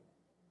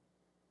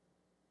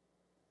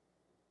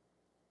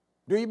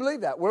 Do you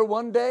believe that? We're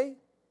one day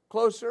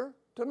closer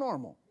to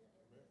normal.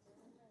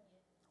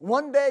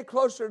 One day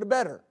closer to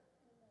better.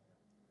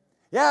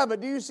 Yeah, but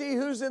do you see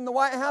who's in the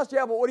White House?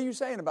 Yeah, but what are you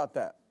saying about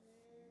that?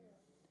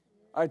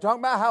 Are you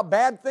talking about how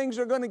bad things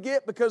are going to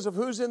get because of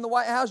who's in the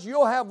White House?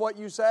 You'll have what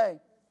you say.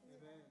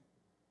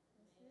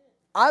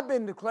 I've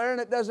been declaring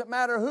it doesn't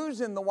matter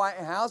who's in the White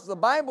House. The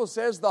Bible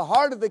says the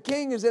heart of the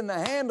king is in the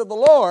hand of the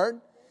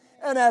Lord,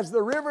 and as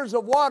the rivers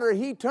of water,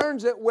 He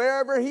turns it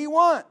wherever He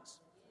wants.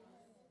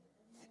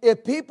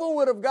 If people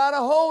would have got a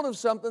hold of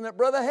something that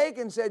Brother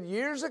Hagin said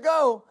years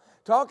ago,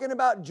 talking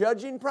about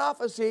judging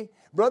prophecy,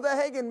 Brother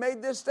Hagin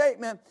made this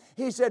statement.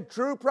 He said,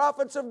 true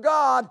prophets of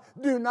God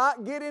do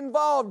not get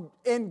involved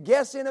in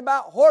guessing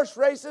about horse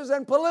races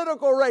and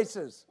political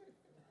races.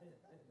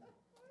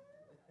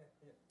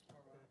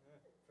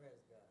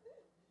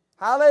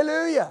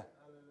 Hallelujah.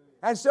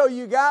 And so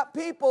you got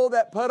people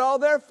that put all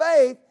their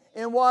faith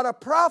in what a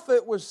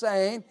prophet was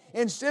saying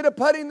instead of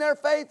putting their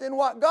faith in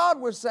what God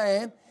was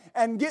saying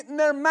and getting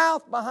their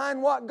mouth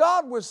behind what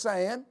God was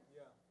saying.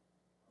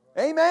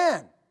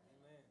 Amen.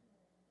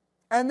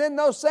 And then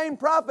those same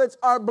prophets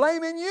are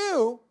blaming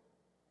you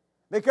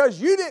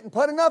because you didn't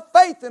put enough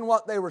faith in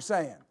what they were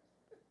saying.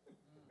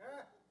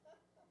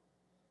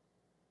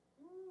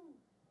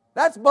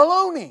 That's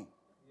baloney.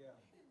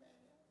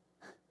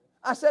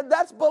 I said,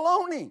 that's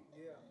baloney.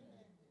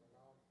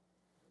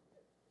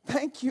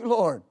 Thank you,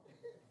 Lord.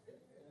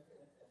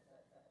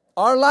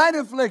 Our light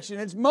affliction,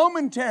 it's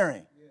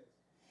momentary.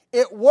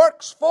 It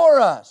works for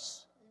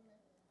us.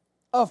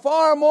 A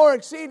far more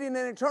exceeding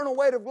and eternal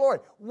weight of glory.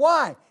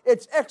 Why?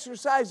 It's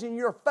exercising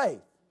your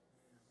faith.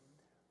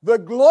 The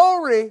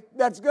glory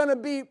that's going to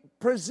be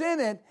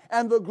presented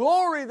and the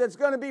glory that's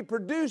going to be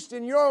produced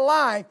in your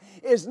life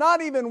is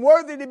not even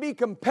worthy to be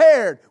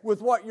compared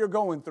with what you're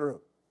going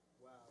through.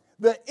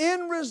 The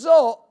end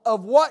result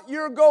of what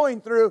you're going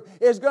through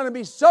is going to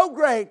be so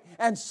great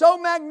and so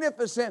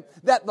magnificent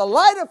that the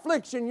light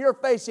affliction you're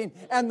facing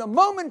and the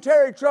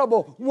momentary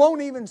trouble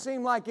won't even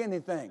seem like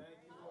anything.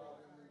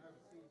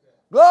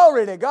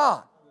 Glory to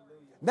God.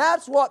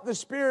 That's what the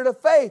Spirit of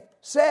faith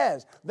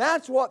says.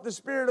 That's what the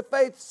Spirit of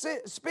faith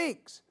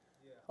speaks.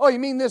 Oh, you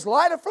mean this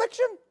light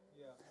affliction?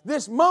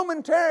 This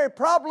momentary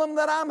problem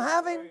that I'm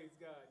having?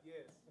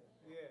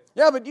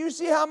 Yeah, but you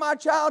see how my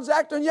child's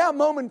acting? Yeah,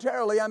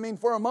 momentarily. I mean,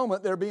 for a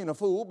moment they're being a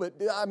fool, but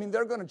I mean,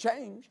 they're going to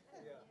change.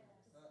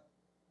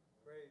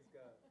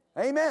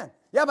 Amen.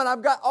 Yeah, but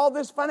I've got all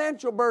this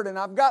financial burden.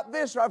 I've got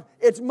this.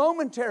 It's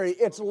momentary.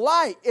 It's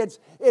light.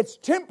 It's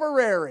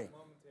temporary.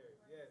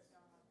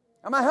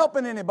 Am I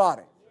helping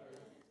anybody?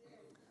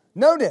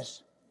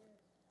 Notice,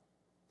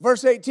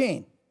 verse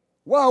 18.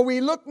 While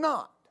we look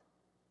not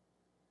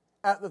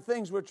at the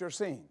things which are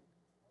seen.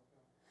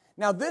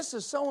 Now, this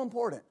is so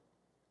important.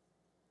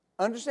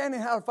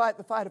 Understanding how to fight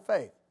the fight of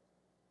faith.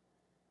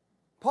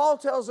 Paul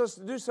tells us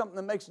to do something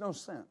that makes no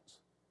sense.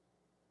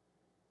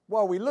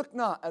 While we look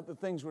not at the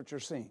things which are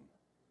seen.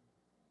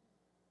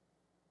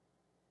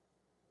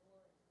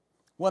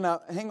 Well,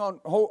 now, hang on.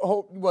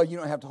 Well, you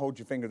don't have to hold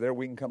your finger there.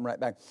 We can come right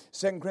back.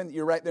 2 Corinthians,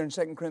 you're right there in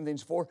 2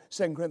 Corinthians 4,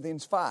 2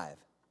 Corinthians 5.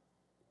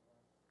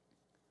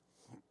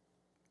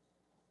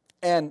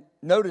 And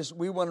notice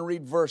we want to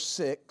read verse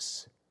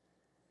 6.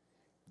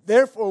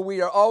 Therefore,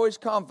 we are always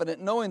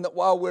confident, knowing that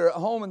while we're at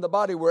home in the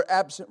body, we're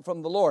absent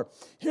from the Lord.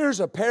 Here's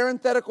a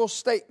parenthetical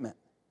statement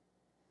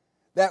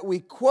that we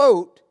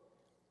quote,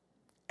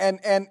 and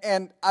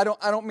I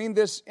don't mean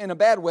this in a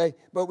bad way,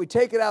 but we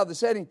take it out of the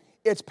setting.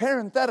 It's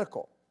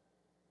parenthetical.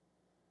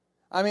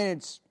 I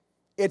mean,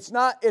 it's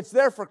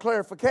there for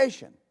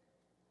clarification.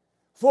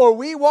 For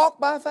we walk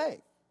by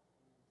faith,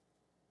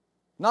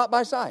 not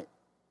by sight.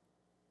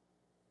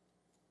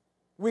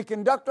 We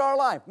conduct our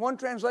life. One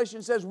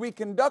translation says we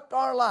conduct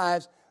our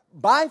lives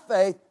by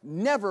faith,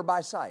 never by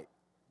sight.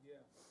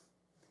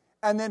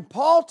 And then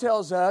Paul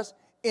tells us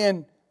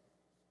in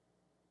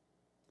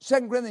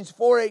 2 Corinthians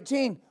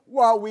 4:18,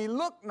 while we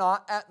look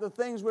not at the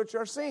things which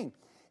are seen.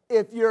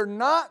 If you're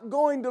not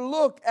going to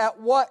look at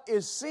what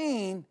is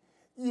seen,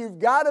 you've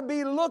got to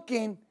be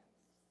looking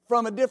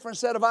from a different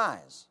set of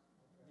eyes.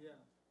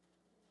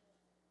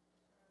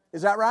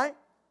 Is that right?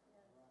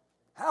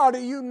 How do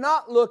you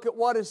not look at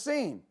what is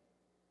seen?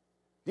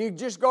 Do you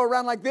just go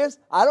around like this?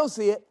 I don't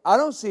see it. I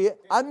don't see it.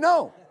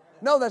 No,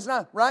 that's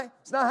not right.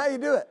 It's not how you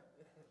do it.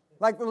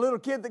 Like the little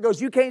kid that goes,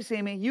 you can't see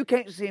me. You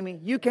can't see me.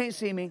 You can't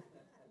see me.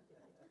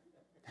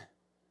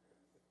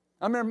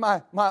 I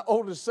remember my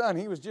oldest son.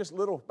 He was just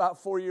little,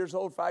 about 4 years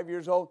old, 5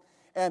 years old.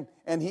 And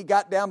he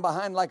got down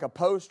behind like a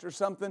post or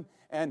something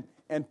and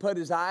put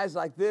his eyes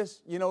like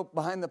this,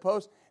 behind the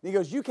post. And he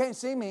goes, you can't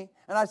see me.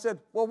 And I said,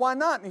 well, why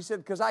not? And he said,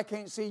 because I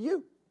can't see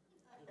you.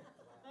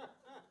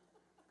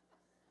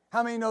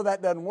 How many know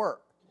that doesn't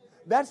work?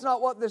 That's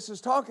not what this is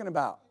talking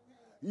about.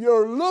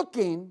 You're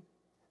looking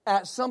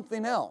at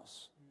something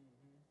else.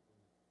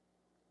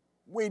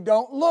 We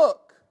don't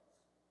look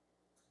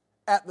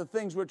at the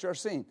things which are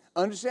seen.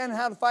 Understanding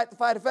how to fight the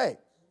fight of faith.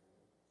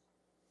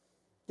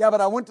 Yeah, but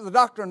I went to the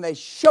doctor and they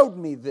showed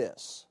me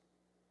this.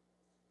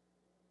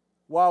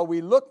 While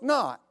we look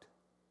not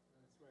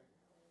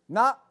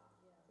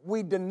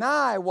we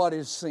deny what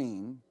is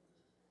seen,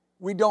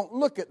 we don't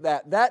look at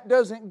that. That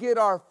doesn't get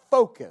our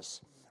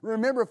focus.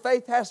 Remember,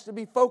 faith has to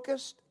be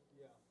focused.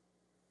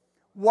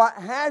 What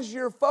has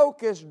your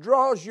focus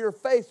draws your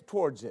faith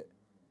towards it.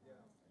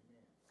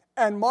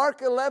 And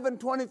Mark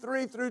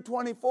 11:23 through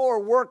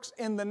 24 works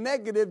in the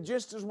negative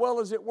just as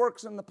well as it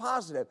works in the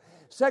positive.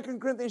 2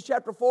 Corinthians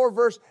chapter 4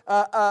 verse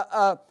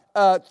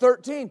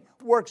 13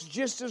 works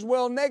just as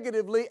well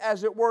negatively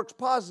as it works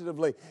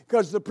positively,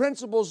 because the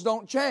principles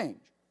don't change.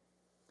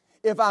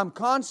 If I'm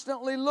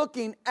constantly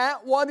looking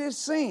at what is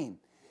seen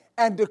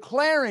and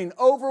declaring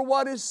over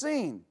what is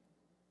seen.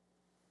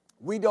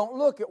 We don't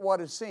look at what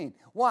is seen.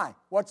 Why?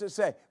 What's it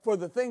say? For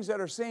the things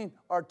that are seen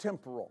are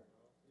temporal.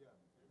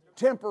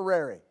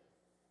 Temporary.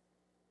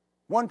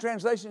 One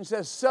translation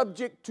says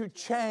subject to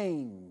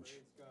change.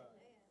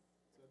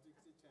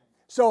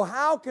 So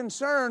how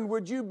concerned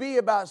would you be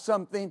about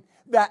something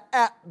that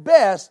at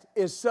best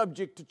is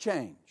subject to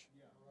change?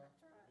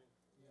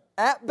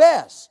 At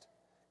best,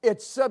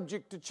 it's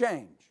subject to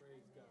change.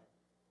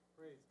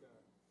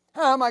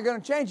 How am I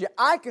going to change it?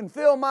 I can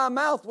fill my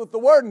mouth with the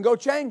Word and go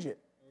change it.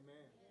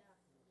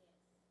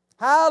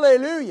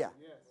 Hallelujah.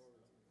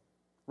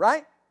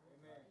 Right?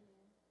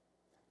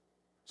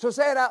 So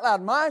say it out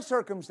loud. My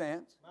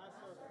circumstance,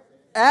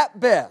 at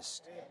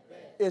best,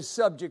 is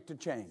subject to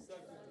change.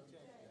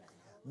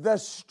 The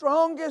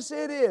strongest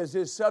it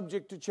is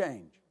subject to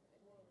change.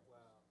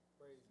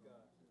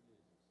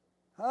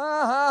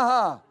 Ha ha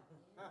ha.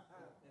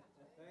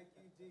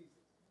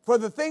 For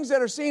the things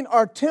that are seen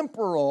are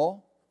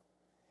temporal,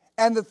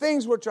 and the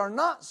things which are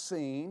not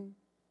seen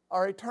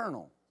are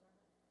eternal.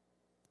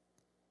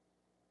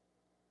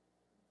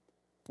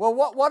 Well,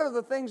 what are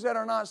the things that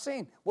are not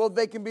seen? Well,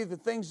 they can be the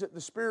things that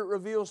the Spirit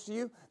reveals to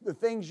you, the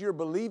things you're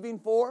believing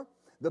for,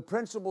 the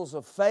principles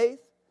of faith.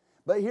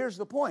 But here's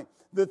the point.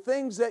 The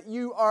things that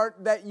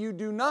you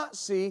do not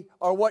see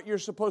are what you're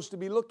supposed to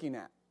be looking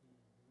at.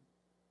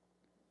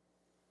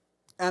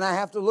 And I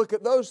have to look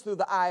at those through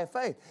the eye of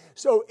faith.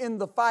 So in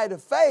the fight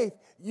of faith,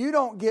 you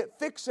don't get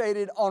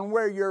fixated on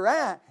where you're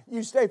at.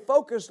 You stay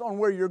focused on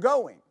where you're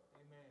going.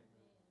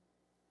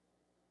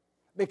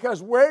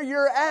 Because where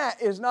you're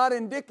at is not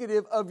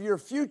indicative of your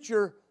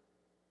future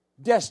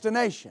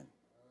destination.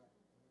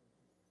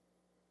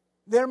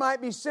 There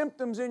might be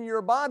symptoms in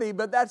your body,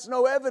 but that's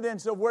no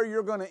evidence of where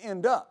you're going to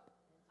end up.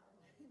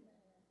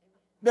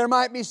 There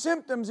might be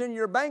symptoms in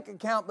your bank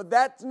account, but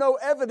that's no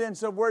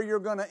evidence of where you're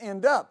going to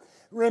end up.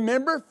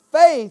 Remember,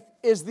 faith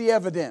is the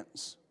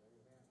evidence.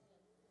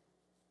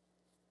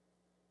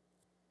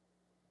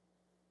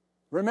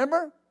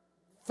 Remember?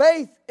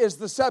 Faith is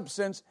the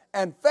substance,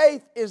 and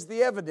faith is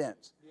the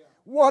evidence.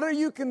 What are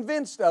you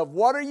convinced of?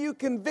 What are you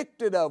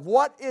convicted of?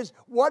 What is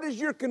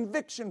your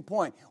conviction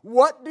point?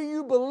 What do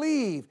you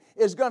believe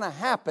is going to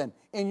happen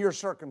in your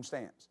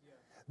circumstance?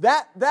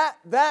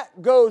 That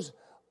goes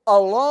a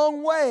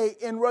long way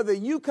in whether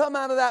you come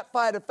out of that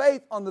fight of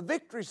faith on the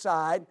victory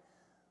side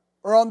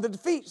or on the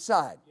defeat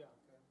side.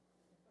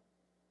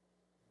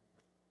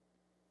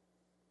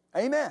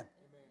 Amen.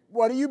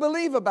 What do you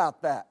believe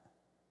about that?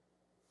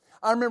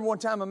 I remember one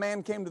time a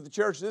man came to the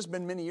church. This has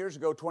been many years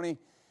ago,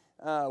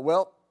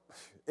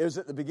 it was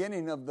at the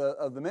beginning of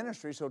the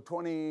ministry, so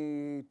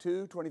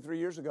 22, 23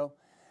 years ago.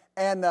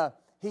 And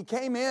he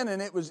came in,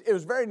 and it was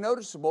very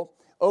noticeable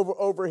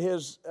over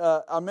his,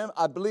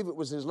 I believe it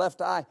was his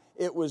left eye,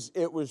 it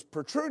was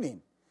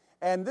protruding.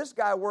 And this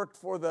guy worked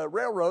for the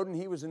railroad, and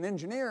he was an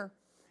engineer,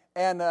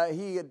 and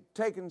he had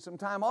taken some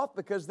time off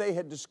because they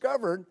had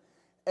discovered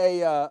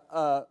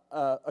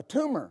a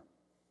tumor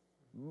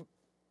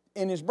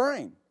in his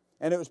brain.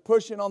 And it was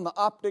pushing on the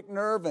optic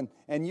nerve,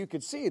 and you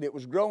could see it. It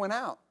was growing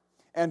out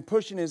and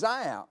pushing his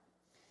eye out.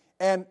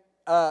 And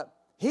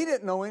he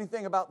didn't know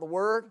anything about the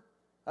Word.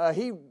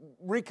 He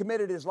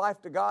recommitted his life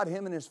to God,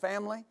 him and his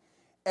family.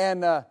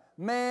 And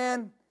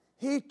man,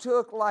 he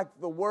took like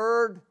the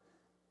Word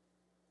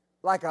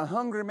like a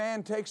hungry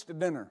man takes to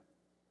dinner.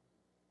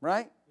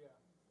 Right?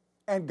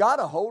 Yeah. And got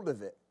a hold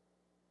of it.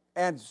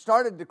 And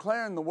started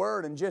declaring the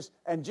Word and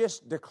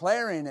just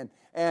declaring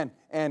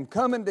and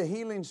coming to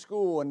healing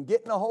school and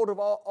getting a hold of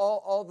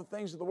all the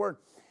things of the Word.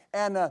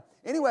 And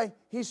anyway,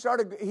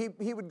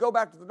 he would go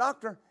back to the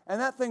doctor, and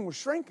that thing was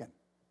shrinking.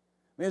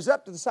 I mean, it was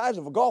up to the size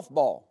of a golf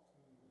ball.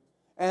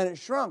 And it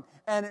shrunk.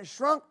 And it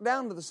shrunk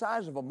down to the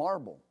size of a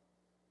marble.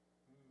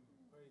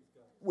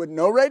 With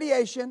no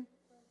radiation,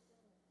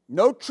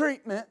 no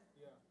treatment,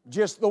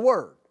 just the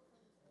Word.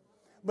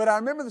 But I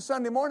remember the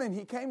Sunday morning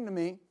he came to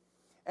me,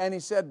 and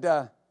he said,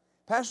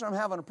 Pastor, I'm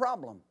having a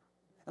problem.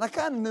 And I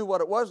kind of knew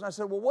what it was. And I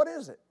said, well, what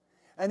is it?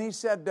 And he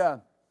said,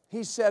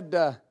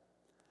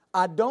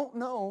 I don't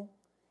know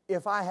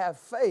if I have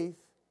faith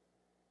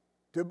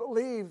to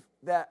believe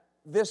that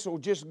this will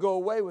just go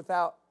away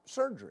without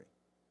surgery.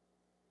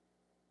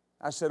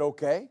 I said,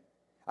 okay.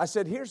 I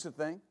said, here's the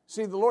thing.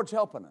 See, the Lord's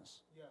helping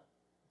us. Yeah.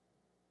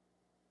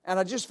 And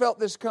I just felt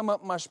this come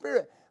up in my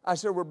spirit. I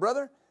said, well,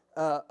 brother,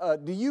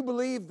 do you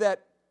believe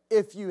that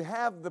if you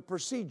have the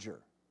procedure,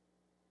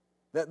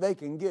 that they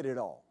can get it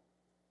all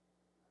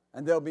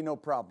and there'll be no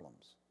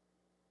problems?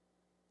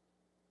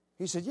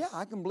 He said, yeah,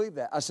 I can believe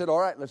that. I said, all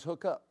right, let's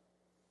hook up.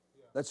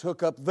 Yeah. Let's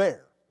hook up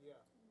there. Yeah.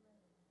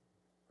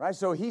 Right?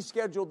 So he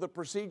scheduled the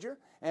procedure,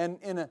 and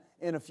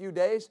in a few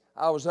days,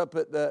 I was up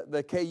at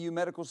the KU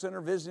Medical Center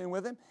visiting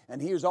with him,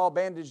 and he was all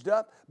bandaged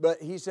up, but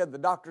he said the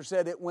doctor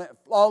said it went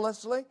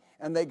flawlessly,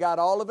 and they got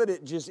all of it.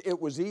 It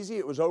was easy.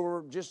 It was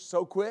over just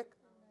so quick.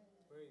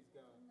 Praise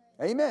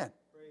God. Amen.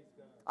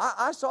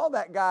 I saw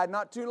that guy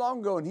not too long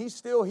ago, and he's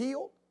still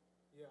healed.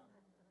 Yeah.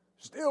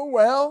 Still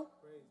well.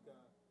 Praise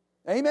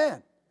God.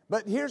 Amen.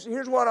 But here's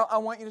what I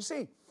want you to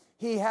see.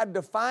 he had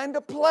to find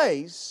a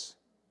place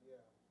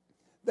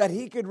that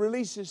he could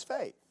release his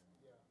faith.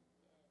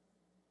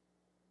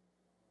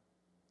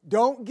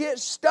 Don't get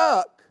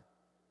stuck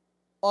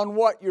on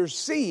what you're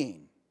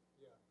seeing.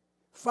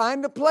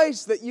 Find a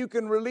place that you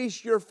can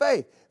release your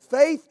faith.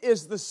 Faith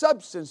is the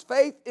substance.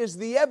 Faith is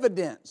the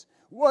evidence.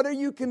 What are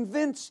you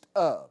convinced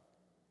of?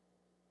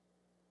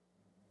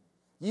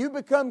 You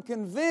become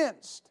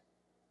convinced,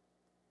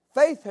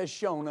 faith has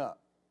shown up.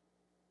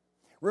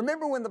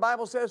 Remember when the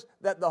Bible says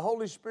that the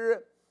Holy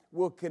Spirit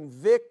will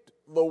convict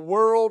the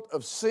world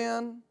of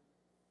sin?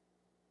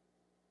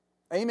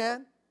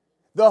 Amen?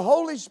 The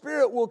Holy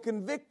Spirit will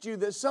convict you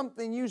that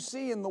something you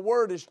see in the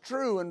Word is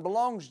true and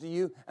belongs to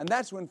you, and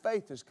that's when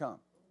faith has come.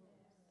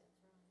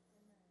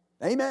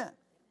 Amen.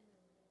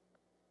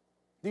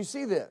 Do you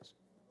see this?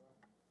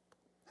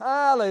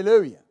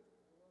 Hallelujah.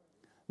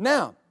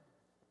 Now,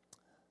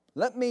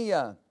 let me,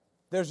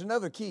 there's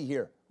another key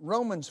here.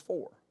 Romans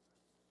 4.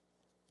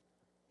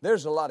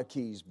 There's a lot of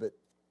keys, but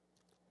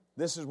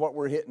this is what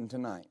we're hitting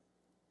tonight.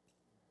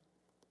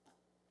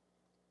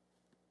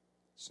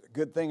 It's a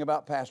good thing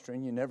about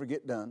pastoring, you never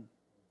get done.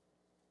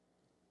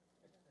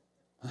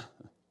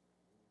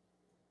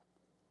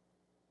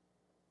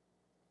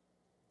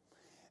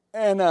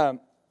 And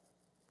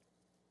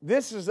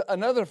this is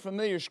another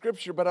familiar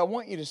scripture, but I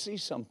want you to see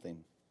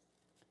something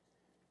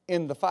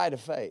in the fight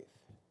of faith.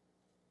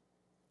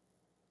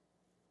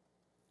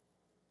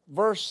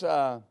 Verse,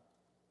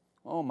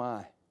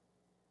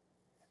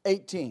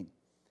 18.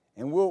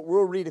 And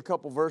we'll read a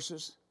couple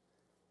verses.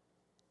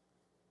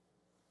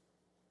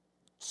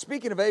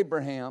 Speaking of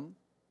Abraham,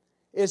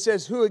 it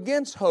says, who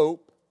against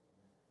hope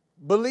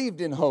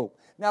believed in hope.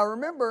 Now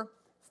remember,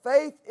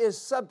 faith is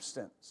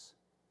substance.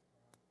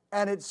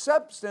 And it's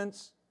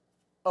substance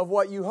of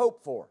what you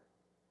hope for.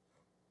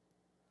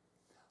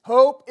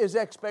 Hope is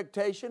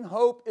expectation.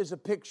 Hope is a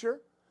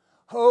picture.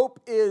 Hope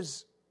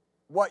is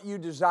what you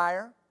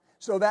desire.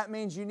 So that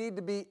means you need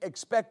to be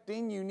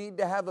expecting, you need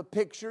to have a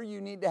picture,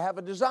 you need to have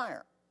a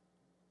desire.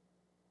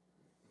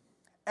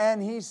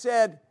 And he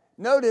said,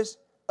 notice,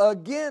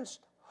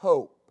 against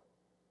hope.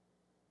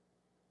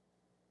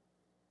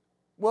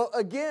 Well,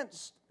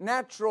 against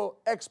natural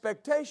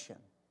expectation.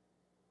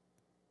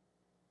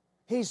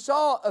 He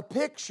saw a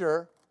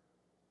picture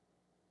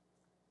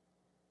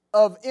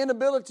of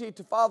inability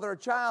to father a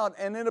child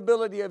and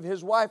inability of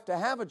his wife to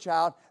have a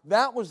child.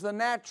 That was the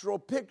natural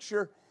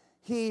picture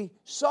he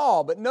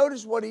saw. But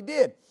notice what he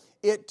did.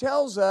 It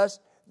tells us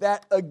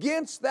that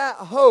against that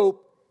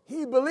hope,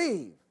 he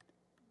believed.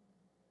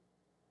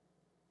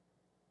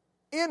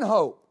 In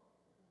hope.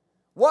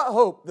 What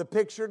hope? The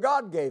picture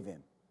God gave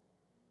him.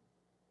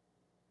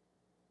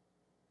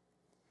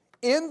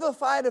 In the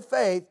fight of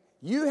faith,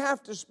 you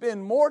have to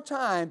spend more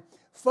time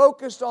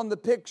focused on the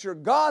picture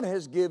God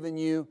has given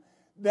you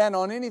than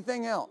on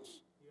anything else.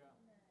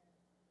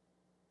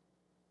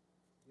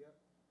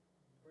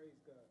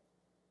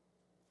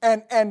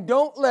 And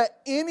don't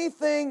let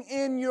anything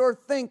in your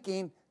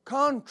thinking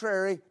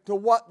contrary to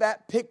what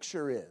that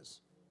picture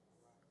is.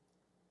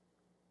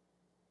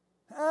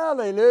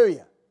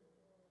 Hallelujah.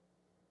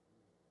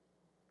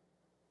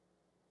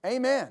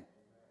 Amen.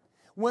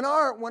 When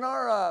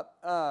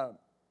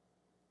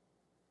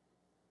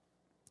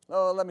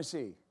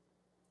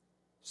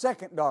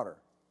second daughter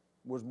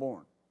was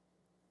born.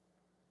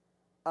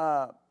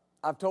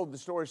 I've told the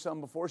story some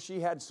before. She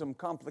had some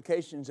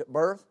complications at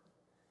birth.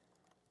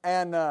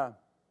 And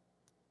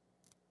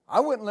I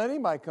wouldn't let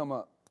anybody come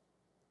up.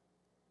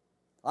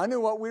 I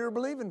knew what we were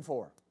believing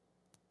for.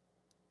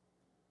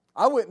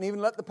 I wouldn't even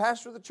let the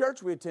pastor of the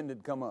church we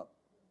attended come up.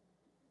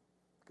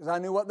 Because I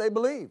knew what they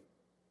believed.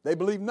 They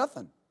believed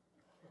nothing.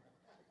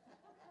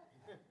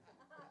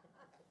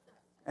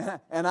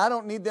 And I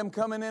don't need them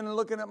coming in and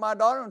looking at my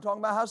daughter and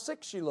talking about how sick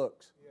she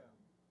looks.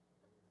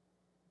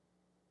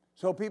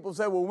 So people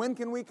say, well, when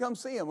can we come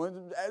see him?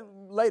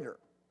 Later.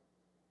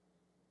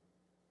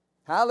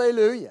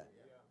 Hallelujah.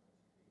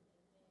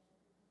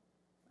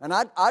 And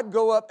I'd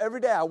go up every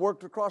day. I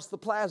worked across the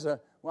plaza.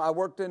 Well, I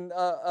worked in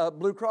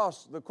Blue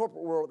Cross, the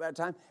corporate world at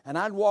that time. And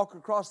I'd walk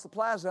across the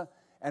plaza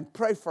and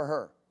pray for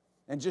her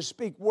and just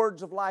speak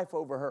words of life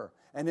over her.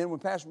 And then when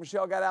Pastor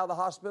Michelle got out of the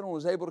hospital and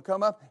was able to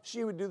come up,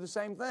 she would do the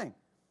same thing.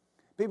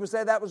 People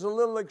say that was a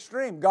little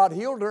extreme. God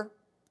healed her.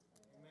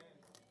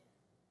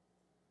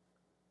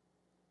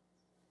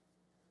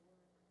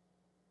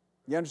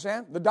 You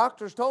understand? The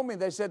doctors told me,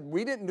 they said,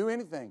 we didn't do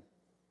anything.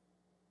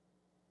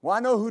 Well, I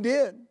know who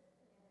did.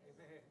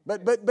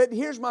 But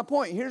here's my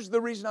point. Here's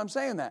the reason I'm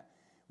saying that.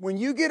 When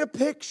you get a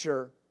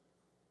picture,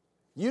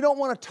 you don't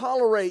want to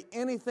tolerate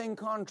anything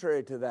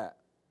contrary to that.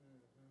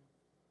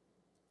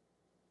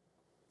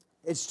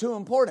 It's too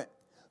important.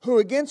 Who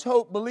against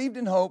hope believed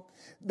in hope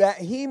that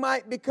he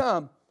might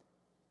become,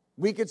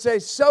 we could say,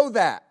 so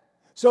that.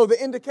 So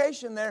the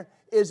indication there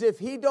is if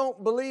he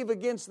don't believe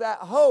against that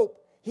hope,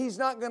 this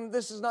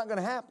is not going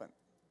to happen.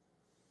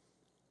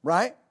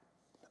 Right?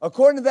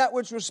 According to that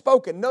which was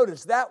spoken.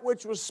 Notice, that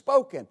which was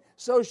spoken,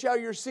 so shall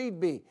your seed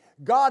be.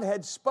 God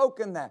had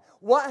spoken that.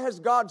 What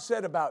has God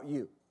said about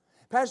you?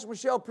 Pastor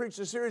Michelle preached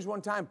a series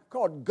one time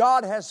called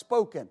God Has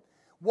Spoken.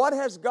 What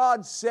has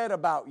God said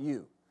about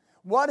you?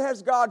 What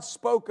has God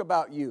spoke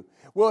about you?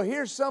 Well,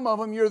 here's some of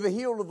them. You're the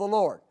healed of the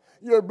Lord.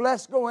 You're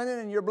blessed going in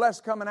and you're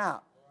blessed coming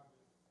out.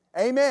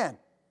 Amen.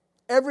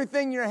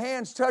 Everything your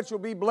hands touch will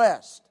be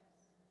blessed.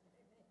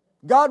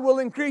 God will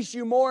increase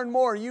you more and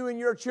more, you and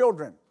your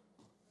children.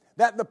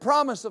 That the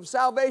promise of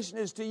salvation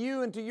is to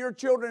you and to your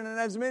children and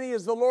as many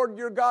as the Lord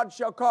your God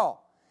shall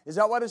call. Is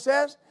that what it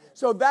says?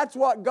 So that's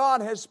what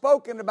God has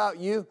spoken about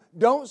you.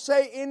 Don't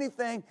say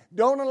anything.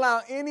 Don't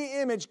allow any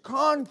image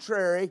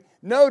contrary,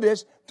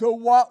 notice, to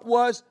what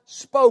was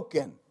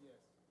spoken.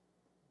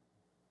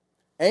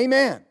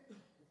 Amen.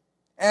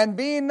 And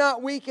being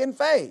not weak in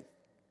faith.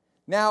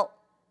 Now,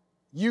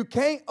 you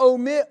can't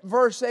omit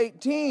verse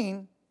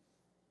 18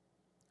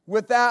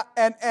 without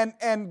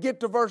and get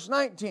to verse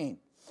 19.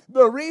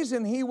 The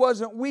reason he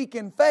wasn't weak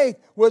in faith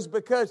was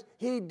because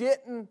he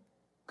didn't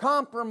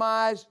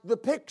compromise the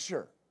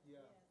picture.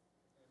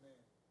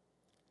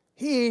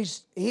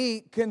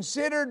 He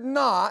considered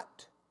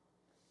not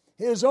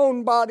his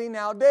own body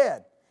now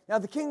dead. Now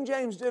the King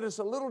James did us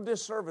a little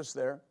disservice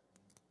there,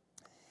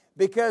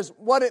 because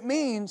what it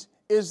means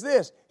is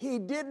this: he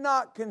did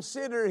not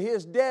consider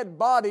his dead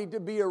body to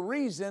be a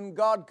reason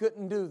God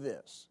couldn't do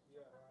this.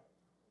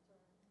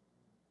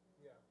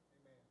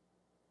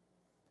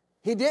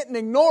 He didn't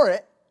ignore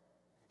it.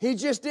 He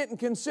just didn't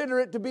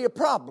consider it to be a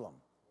problem.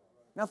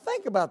 Now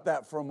think about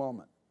that for a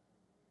moment.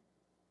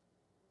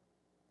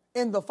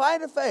 In the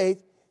fight of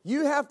faith,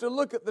 you have to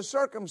look at the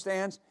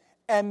circumstance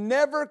and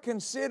never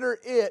consider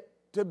it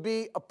to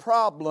be a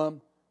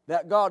problem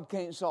that God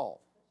can't solve.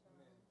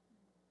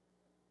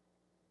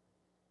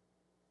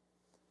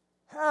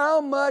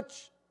 How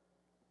much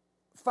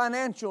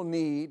financial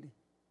need,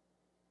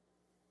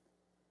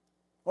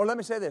 or let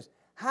me say this,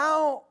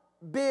 how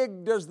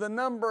big does the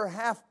number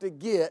have to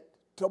get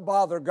to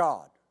bother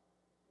God?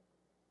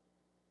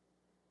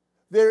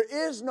 There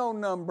is no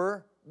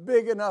number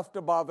big enough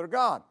to bother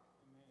God.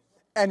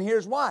 And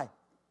here's why.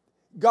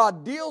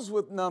 God deals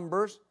with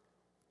numbers,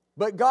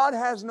 but God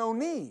has no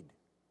need.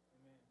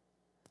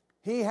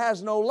 He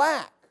has no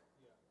lack.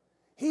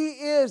 He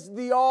is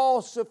the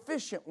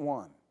all-sufficient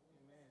one.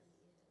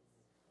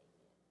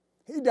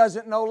 He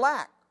doesn't know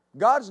lack.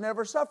 God's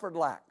never suffered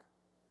lack.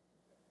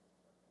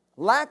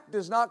 Lack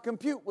does not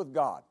compute with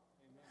God.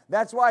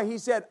 That's why He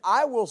said,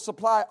 I will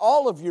supply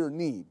all of your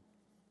need.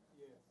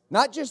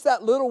 Not just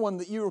that little one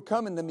that you were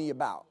coming to me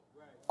about.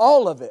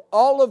 All of it.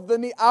 All of the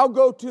need. I'll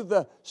go to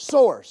the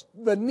source,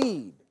 the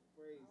need.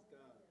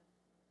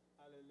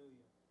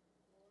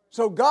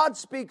 So God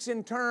speaks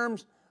in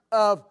terms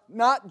of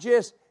not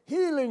just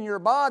healing your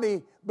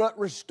body, but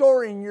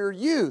restoring your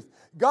youth.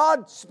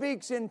 God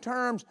speaks in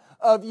terms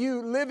of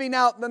you living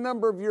out the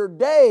number of your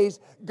days.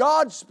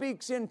 God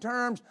speaks in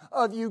terms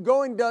of you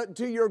going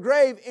to your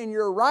grave in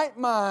your right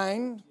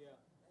mind.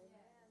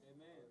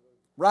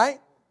 Right?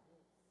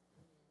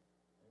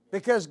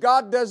 Because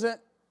God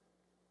doesn't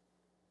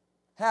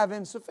have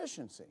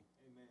insufficiency.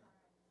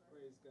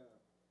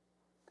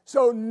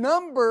 So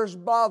numbers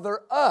bother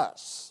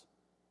us.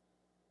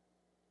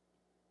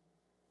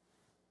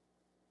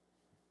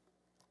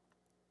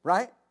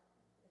 Right?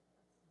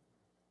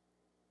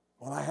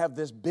 Well, I have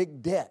this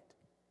big debt.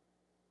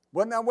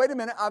 Well, now wait a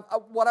minute.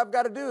 What I've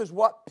got to do is,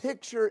 what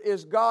picture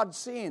is God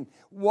seeing?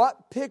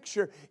 What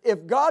picture?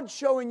 If God's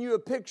showing you a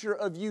picture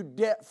of you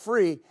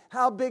debt-free,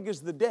 how big is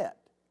the debt?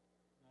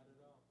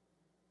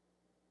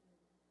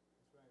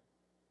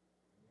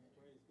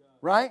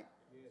 Right?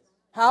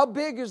 How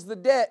big is the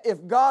debt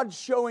if God's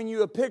showing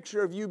you a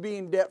picture of you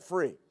being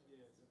debt-free?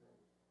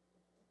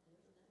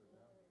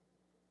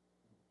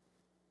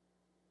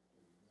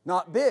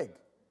 Not big.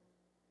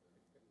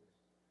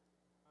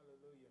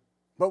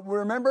 But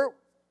remember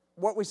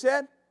what we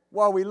said?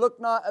 While we look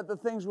not at the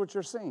things which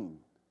are seen.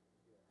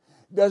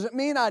 Doesn't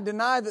mean I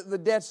deny that the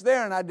debt's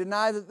there and I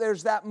deny that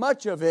there's that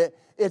much of it.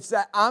 It's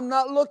that I'm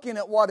not looking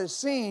at what is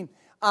seen.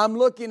 I'm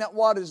looking at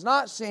what is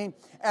not seen.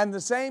 And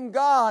the same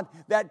God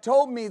that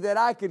told me that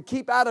I could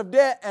keep out of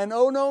debt and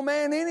owe no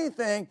man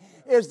anything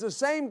is the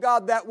same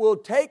God that will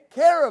take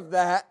care of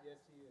that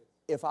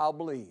if I'll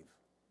believe.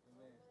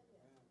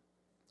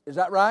 Is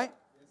that right?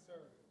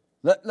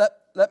 Yes, sir.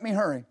 Let me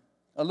hurry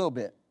a little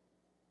bit.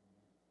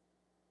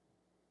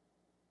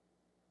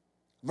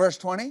 Verse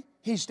 20,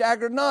 he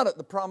staggered not at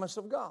the promise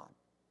of God.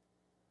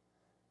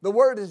 The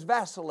word is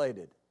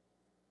vacillated.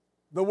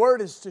 The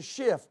word is to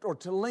shift or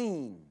to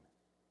lean.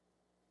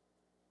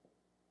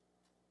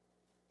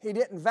 He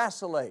didn't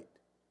vacillate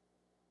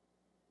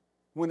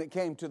when it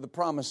came to the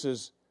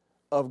promises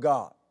of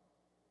God.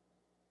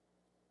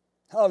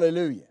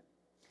 Hallelujah.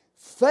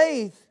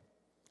 Faith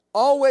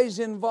always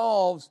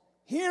involves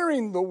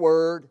hearing the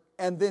word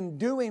and then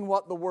doing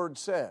what the word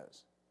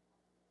says.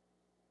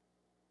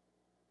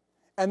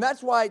 And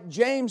that's why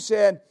James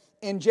said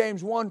in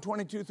James 1,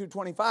 22 through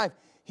 25,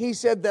 he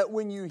said that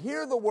when you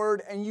hear the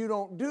word and you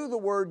don't do the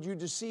word, you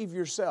deceive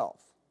yourself.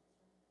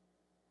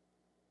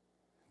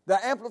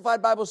 The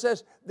Amplified Bible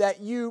says that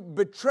you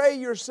betray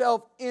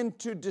yourself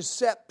into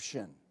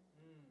deception.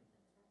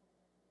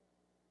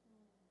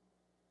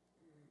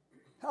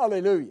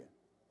 Hallelujah.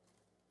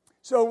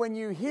 So when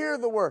you hear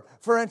the word,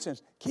 for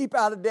instance, keep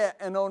out of debt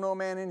and owe no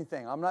man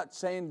anything. I'm not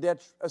saying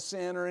debt's a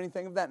sin or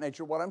anything of that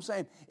nature. What I'm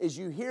saying is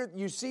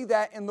you see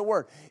that in the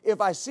word.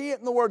 If I see it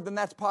in the word, then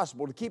that's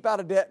possible, to keep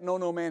out of debt and owe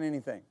no man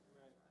anything.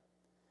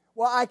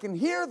 Well, I can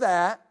hear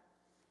that,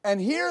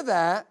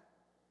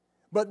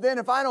 but then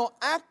if I don't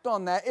act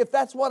on that, if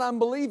that's what I'm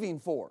believing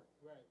for,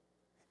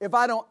 if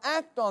I don't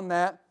act on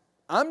that,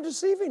 I'm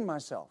deceiving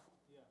myself.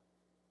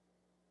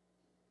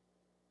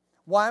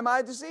 Why am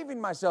I deceiving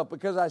myself?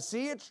 Because I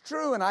see it's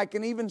true and I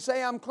can even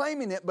say I'm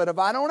claiming it, but if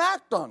I don't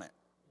act on it,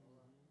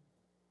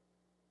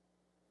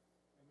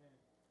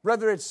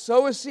 whether it's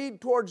sow a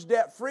seed towards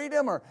debt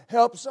freedom or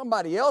help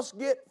somebody else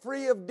get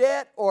free of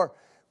debt or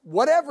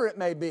whatever it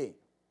may be,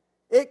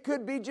 it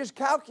could be just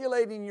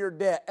calculating your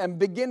debt and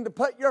begin to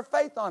put your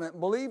faith on it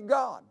and believe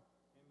God.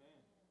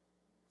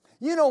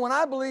 You know, when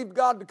I believed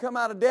God to come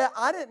out of debt,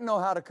 I didn't know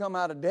how to come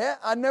out of debt.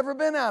 I'd never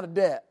been out of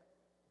debt.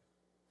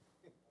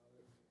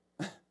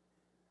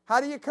 How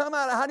do you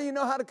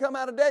know how to come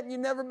out of debt and you've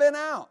never been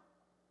out?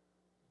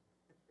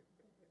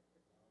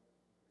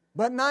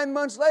 But 9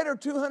 months later,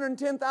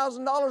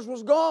 $210,000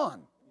 was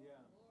gone.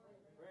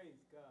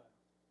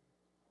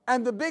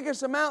 And the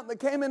biggest amount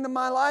that came into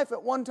my life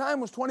at one time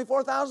was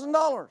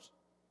 $24,000.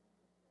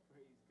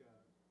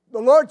 The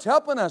Lord's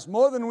helping us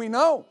more than we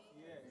know.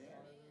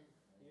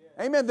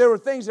 Amen. There were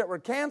things that were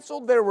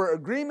canceled. There were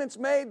agreements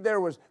made. There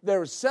was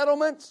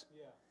settlements.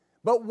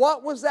 But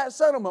what was that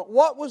settlement?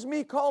 What was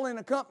me calling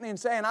a company and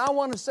saying, I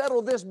want to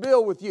settle this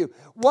bill with you?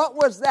 What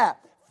was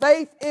that?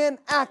 Faith in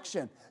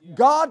action.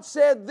 God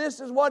said this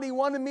is what He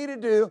wanted me to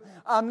do.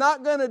 I'm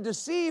not going to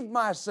deceive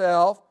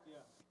myself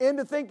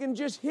into thinking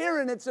just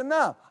hearing it's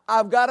enough.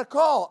 I've got to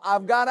call.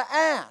 I've got to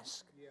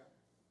ask.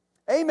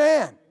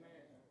 Amen.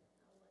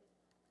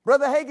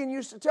 Brother Hagin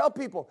used to tell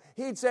people,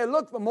 he'd say,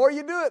 look, the more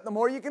you do it, the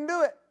more you can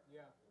do it.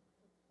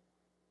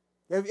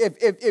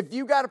 If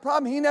you got a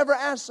problem, he never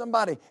asked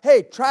somebody,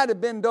 hey, try to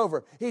bend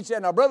over. He'd say,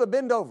 now, brother,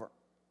 bend over.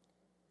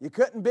 You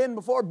couldn't bend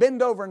before,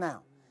 bend over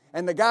now.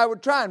 And the guy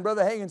would try, and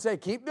Brother Hagin say,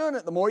 keep doing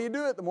it. The more you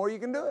do it, the more you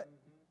can do it.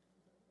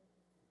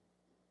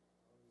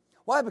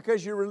 Why?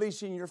 Because you're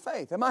releasing your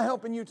faith. Am I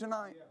helping you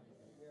tonight?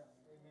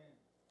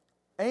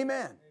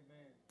 Amen.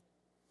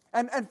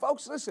 And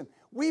folks, listen,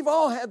 we've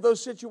all had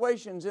those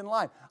situations in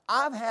life.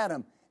 I've had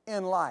them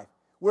in life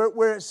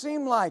where it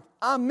seemed like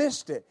I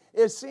missed it.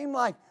 It seemed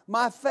like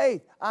my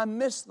faith, I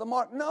missed the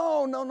mark.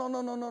 No.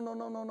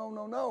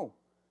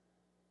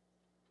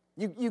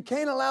 You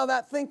can't allow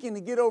that thinking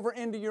to get over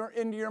into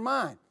your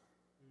mind.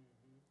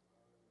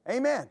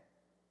 Amen.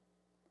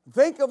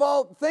 Think of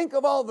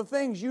all the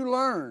things you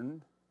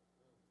learned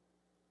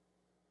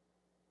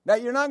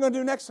that you're not going to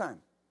do next time.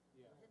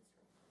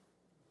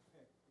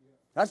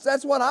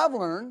 That's what I've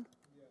learned.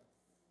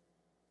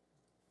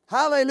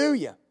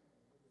 Hallelujah.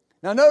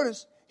 Now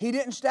notice, he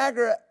didn't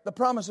stagger at the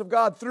promise of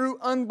God through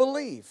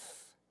unbelief,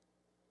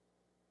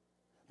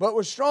 but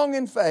was strong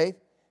in faith.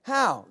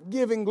 How?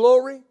 Giving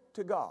glory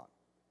to God.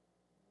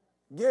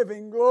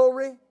 Giving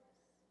glory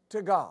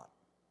to God.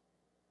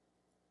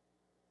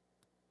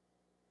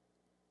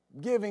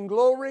 Giving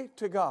glory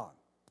to God.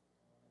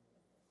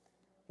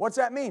 What's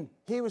that mean?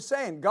 He was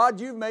saying, God,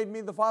 you've made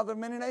me the father of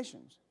many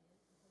nations.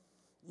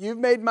 You've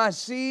made my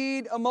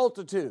seed a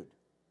multitude.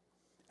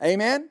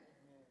 Amen?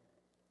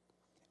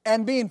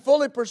 And being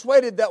fully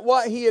persuaded that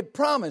what he had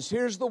promised,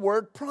 here's the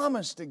word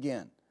promised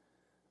again,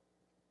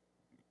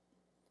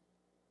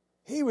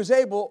 he was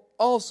able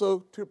also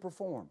to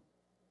perform.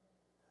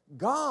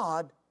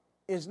 God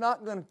is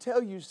not going to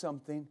tell you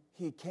something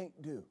he can't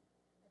do.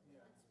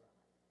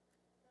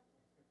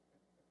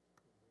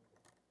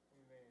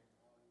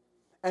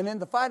 And in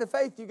the fight of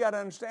faith, you got to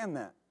understand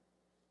that.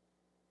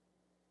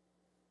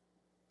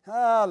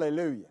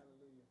 Hallelujah.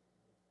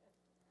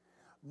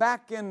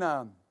 Back in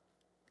the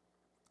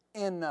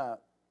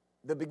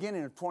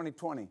beginning of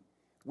 2020,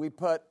 we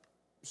put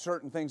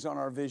certain things on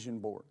our vision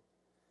board.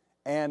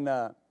 And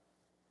you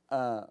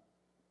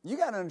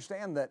got to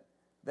understand that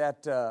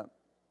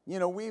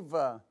we've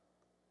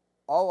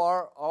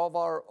all of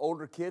our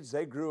older kids,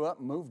 they grew up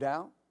and moved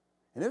out.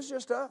 And it was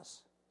just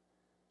us.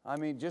 I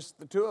mean, just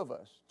the two of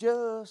us.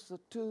 Just the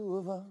two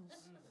of us.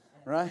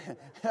 Right?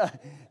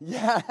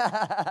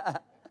 Yeah.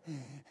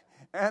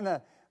 And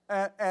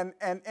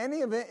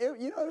any of it,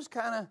 it was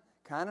kind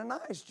of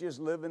nice just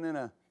living in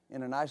a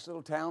nice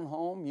little town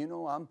home. You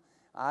know,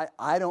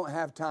 I don't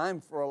have time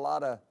for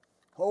a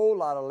whole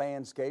lot of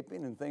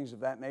landscaping and things of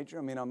that nature.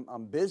 I mean,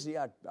 I'm busy.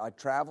 I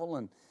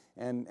travel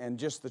and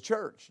just the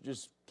church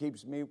just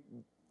keeps me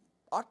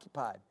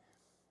occupied.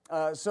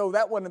 So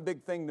that wasn't a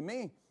big thing to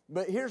me.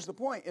 But here's the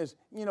point is,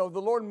 the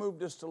Lord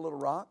moved us to Little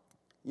Rock,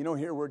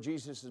 here where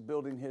Jesus is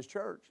building His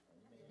church.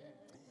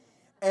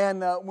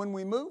 And when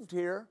we moved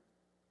here,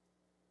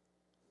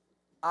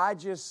 I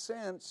just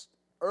sensed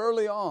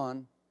early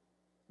on,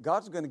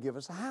 God's going to give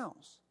us a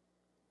house.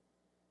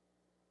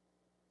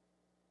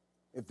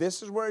 If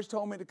this is where He's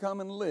told me to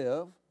come and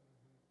live,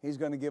 He's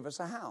going to give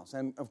us a house.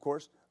 And of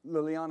course,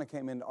 Liliana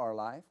came into our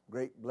life,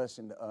 great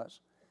blessing to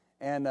us.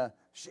 and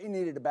she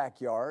needed a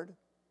backyard.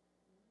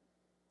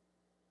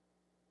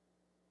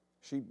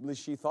 At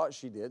least she thought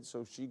she did,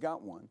 so she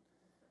got one.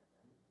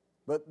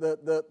 But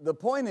the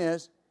point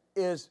is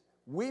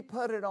we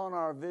put it on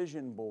our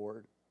vision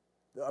board,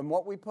 and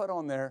what we put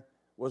on there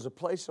was a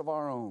place of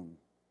our own,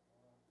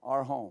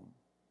 our home.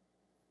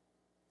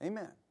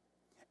 Amen.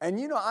 And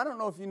I don't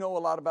know if you know a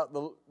lot about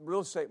the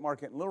real estate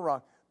market in Little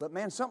Rock, but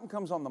man, something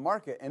comes on the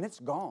market and it's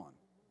gone.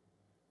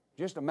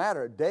 Just a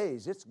matter of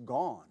days, it's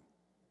gone.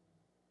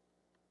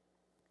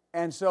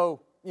 And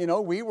so,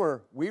 we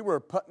were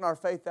putting our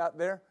faith out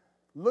there,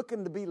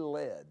 looking to be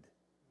led.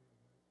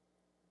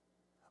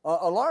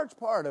 A large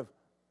part of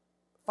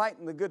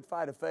fighting the good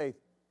fight of faith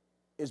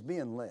is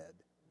being led.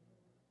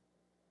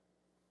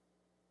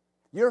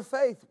 Your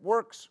faith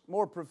works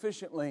more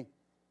proficiently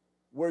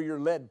where you're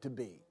led to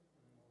be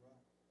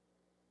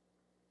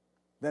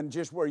than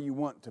just where you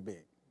want to be.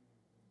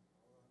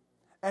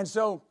 And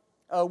so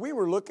we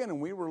were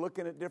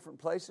looking at different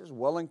places,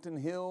 Wellington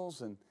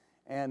Hills,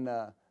 and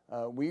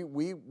we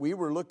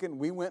were looking.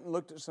 We went and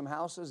looked at some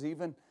houses,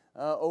 even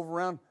over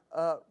around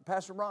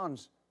Pastor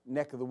Ron's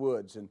neck of the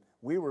woods, and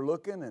we were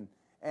looking,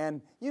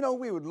 and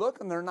we would look,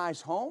 and they're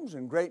nice homes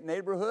and great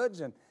neighborhoods,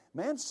 and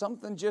man,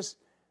 something just,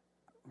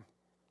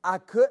 I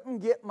couldn't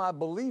get my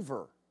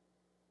believer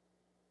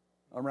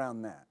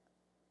around that.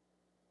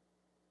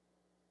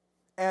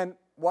 And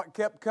what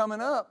kept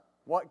coming up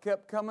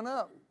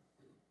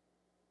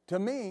to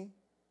me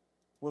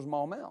was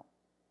Maumelle.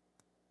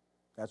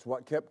 That's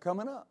what kept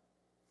coming up.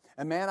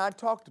 And man, I'd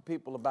talk to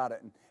people about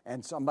it,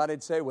 and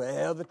somebody'd say,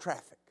 well, the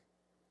traffic.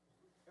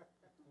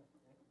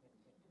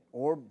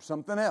 Or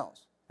something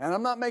else. And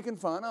I'm not making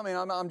fun. I mean,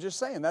 I'm just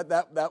saying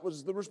that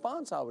was the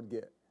response I would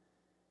get.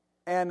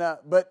 And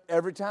but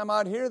every time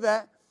I'd hear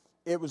that,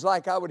 it was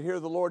like I would hear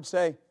the Lord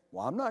say,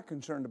 well, I'm not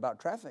concerned about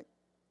traffic.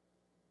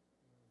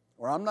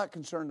 Or I'm not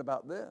concerned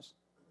about this.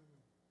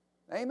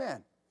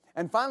 Amen.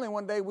 And finally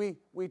one day we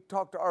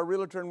talked to our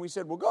realtor and we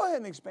said, well, go ahead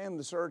and expand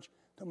the search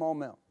to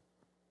Maumelle.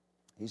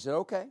 He said,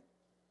 okay.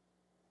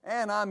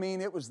 And I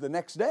mean, it was the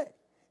next day.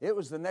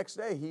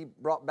 He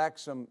brought back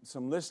some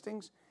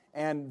listings.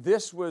 And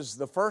this was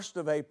the 1st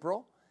of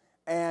April.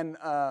 And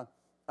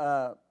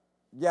the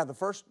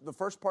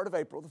first part of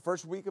April, the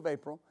first week of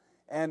April.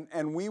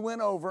 And we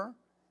went over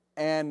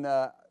and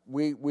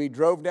we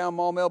drove down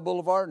Maumelle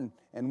Boulevard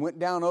and went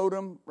down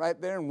Odom right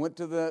there and went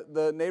to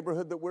the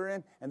neighborhood that we're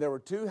in. And there were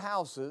 2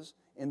 houses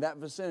in that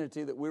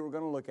vicinity that we were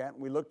going to look at.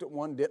 And we looked at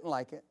one, didn't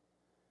like it.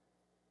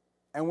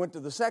 And went to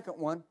the second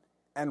one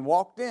and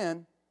walked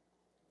in.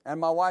 And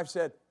my wife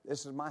said,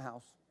 this is my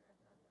house.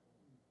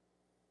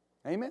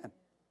 Amen.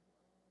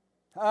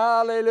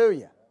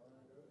 Hallelujah.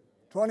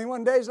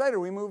 21 days later,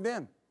 we moved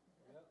in.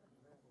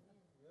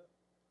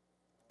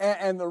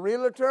 And the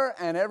realtor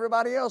and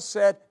everybody else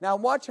said, now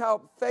watch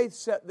how faith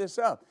set this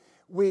up.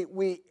 We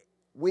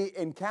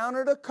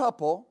encountered a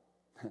couple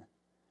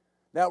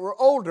that were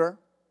older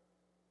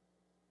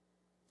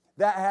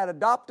that had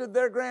adopted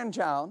their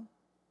grandchild.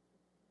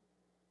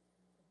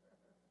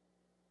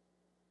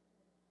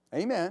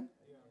 Amen.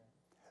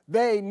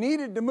 They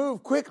needed to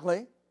move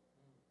quickly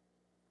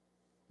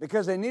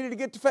because they needed to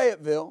get to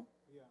Fayetteville,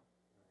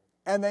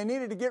 and they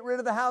needed to get rid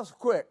of the house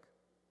quick.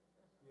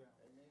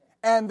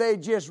 And they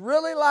just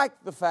really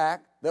liked the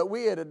fact that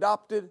we had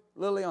adopted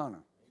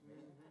Liliana.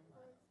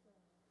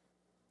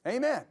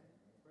 Amen.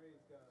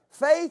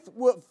 Faith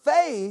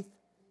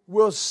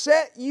will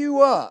set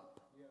you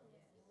up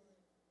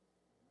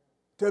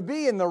to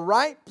be in the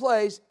right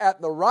place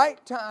at the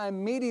right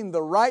time, meeting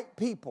the right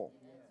people.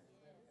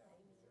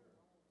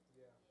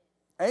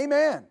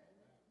 Amen.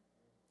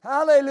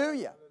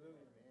 Hallelujah.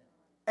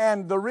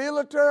 And the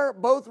realtor,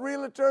 both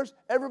realtors,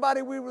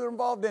 everybody we were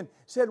involved in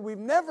said, we've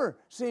never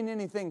seen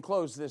anything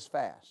close this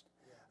fast.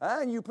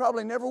 And you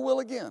probably never will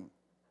again.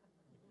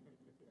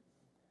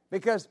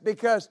 Because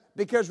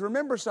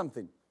remember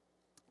something.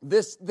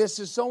 This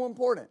is so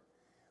important.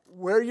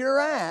 Where you're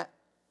at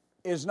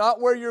is not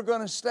where you're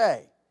going to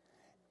stay.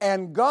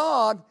 And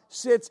God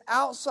sits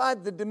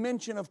outside the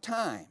dimension of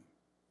time.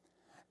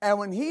 And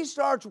when He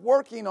starts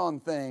working on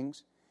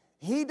things,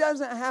 He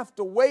doesn't have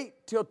to wait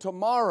till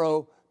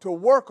tomorrow to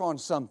work on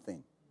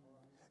something.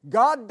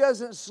 God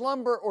doesn't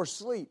slumber or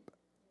sleep.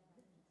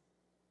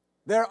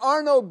 There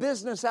are no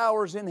business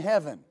hours in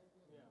heaven.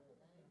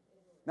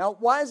 Now,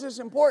 why is this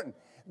important?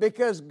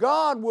 Because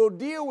God will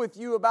deal with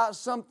you about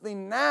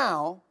something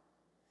now,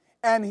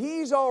 and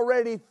He's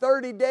already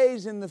 30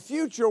 days in the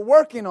future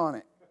working on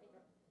it.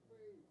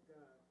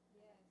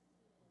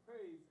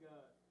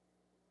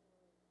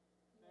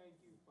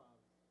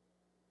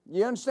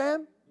 You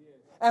understand?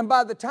 And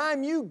by the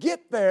time you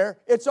get there,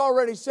 it's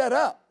already set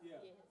up.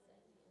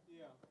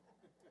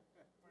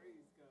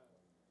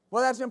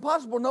 Well, that's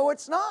impossible. No,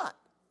 it's not.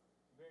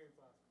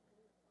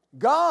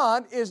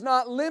 God is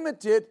not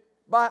limited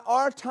by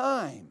our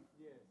time.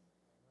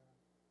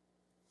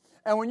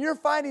 And when you're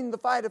fighting the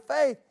fight of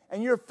faith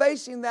and you're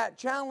facing that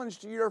challenge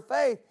to your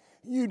faith,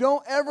 you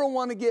don't ever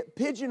want to get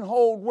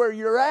pigeonholed where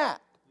you're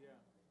at.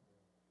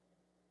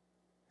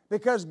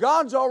 Because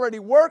God's already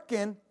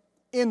working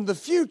in the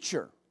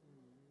future.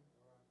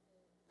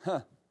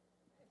 Huh.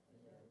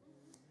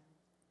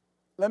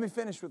 Let me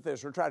finish with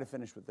this, or try to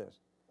finish with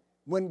this.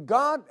 When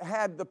God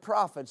had the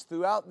prophets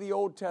throughout the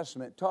Old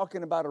Testament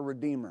talking about a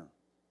Redeemer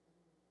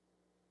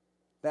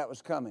that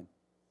was coming,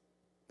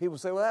 people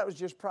say, well, that was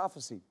just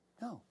prophecy.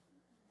 No.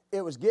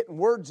 It was getting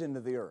words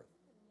into the earth.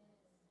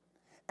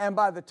 And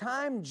by the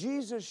time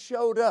Jesus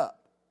showed up,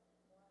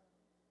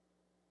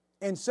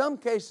 in some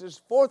cases,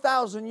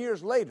 4,000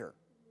 years later,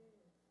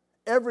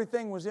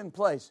 everything was in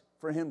place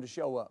for Him to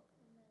show up.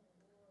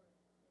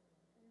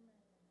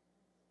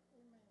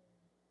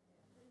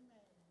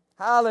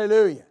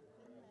 Hallelujah.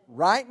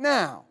 Right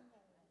now,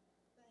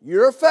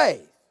 your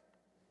faith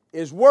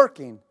is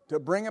working to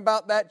bring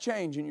about that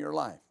change in your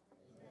life.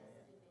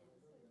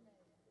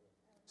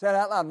 Say it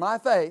out loud. My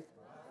faith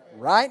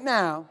right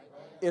now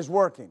is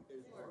working.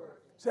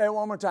 Say it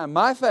one more time.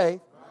 My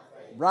faith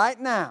right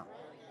now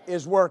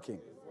is working.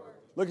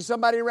 Look at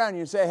somebody around you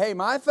and say, hey,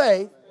 my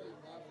faith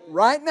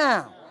right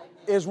now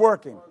is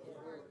working.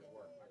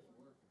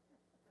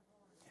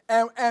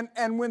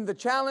 And when the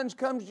challenge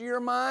comes to your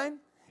mind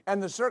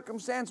and the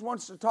circumstance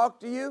wants to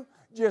talk to you,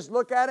 just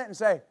look at it and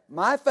say,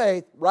 my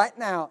faith right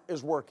now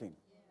is working.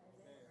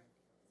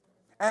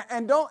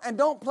 And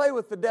don't play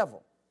with the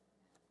devil.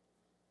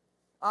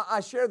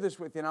 I share this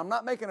with you, and I'm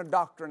not making a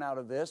doctrine out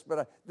of this,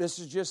 but this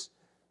is just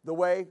the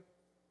way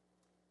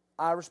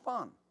I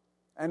respond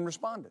and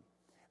responded.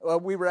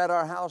 We were at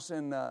our house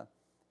in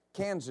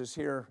Kansas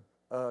here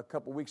a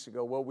couple weeks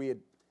ago. Well, we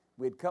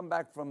had come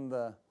back from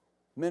the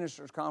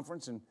ministers'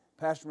 conference, and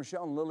Pastor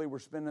Michelle and Lily were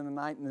spending the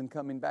night and then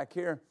coming back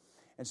here.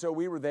 And so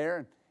we were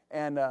there,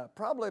 and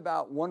probably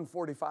about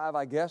 1:45,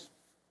 I guess,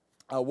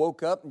 I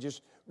woke up and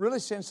just really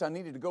sensed I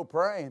needed to go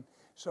pray. And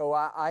so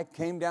I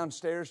came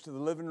downstairs to the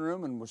living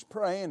room and was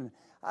praying.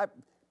 I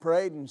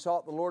prayed and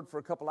sought the Lord for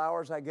a couple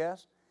hours, I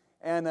guess.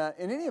 And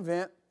in any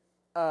event,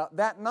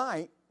 that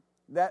night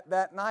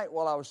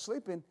while I was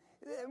sleeping,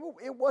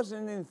 it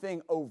wasn't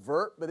anything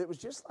overt, but it was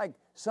just like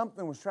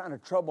something was trying to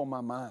trouble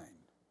my mind.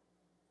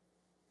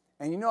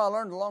 And you know, I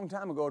learned a long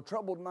time ago, a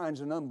troubled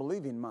mind's an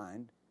unbelieving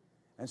mind.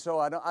 And so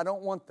I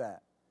don't want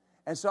that.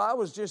 And so I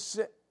was just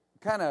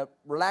kind of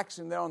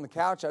relaxing there on the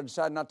couch. I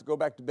decided not to go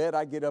back to bed.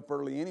 I get up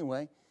early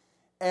anyway.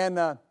 And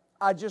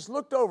I just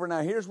looked over.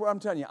 Now, here's what I'm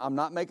telling you. I'm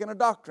not making a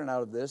doctrine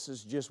out of this.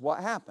 It's just what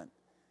happened.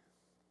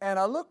 And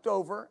I looked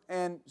over,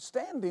 and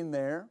standing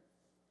there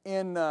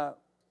in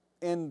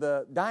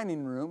the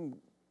dining room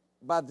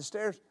by the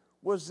stairs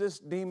was this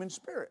demon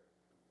spirit.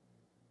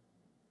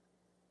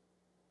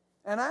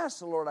 And I asked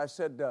the Lord, I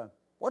said,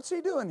 what's he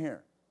doing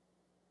here?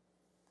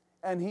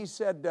 And he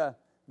said,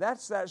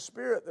 that's that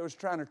spirit that was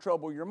trying to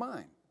trouble your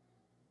mind.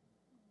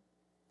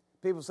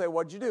 People say,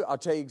 what'd you do? I'll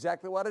tell you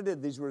exactly what I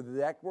did. These were the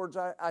exact words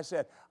I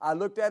said. I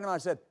looked at him, I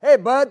said, hey,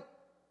 bud,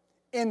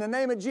 in the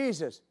name of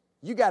Jesus,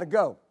 you got to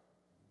go.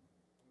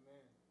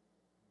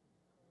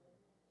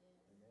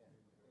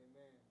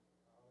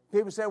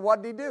 People say,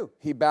 what did he do?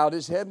 He bowed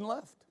his head and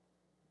left.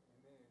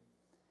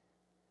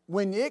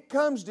 When it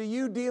comes to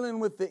you dealing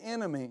with the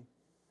enemy,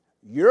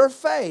 your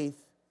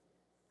faith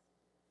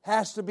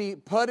has to be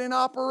put in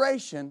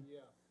operation,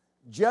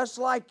 just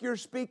like you're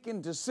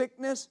speaking to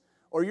sickness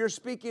or you're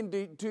speaking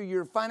to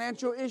your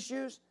financial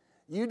issues.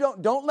 You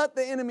don't let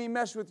the enemy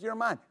mess with your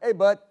mind. Hey,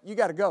 bud, you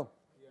got to go.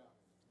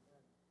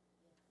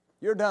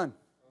 You're done.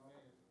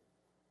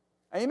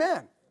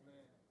 Amen.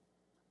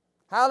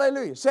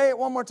 Hallelujah. Say it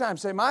one more time.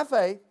 Say, my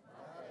faith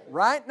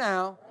right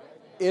now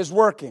is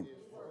working.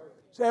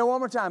 Say it one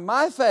more time.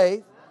 My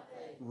faith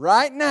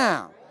right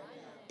now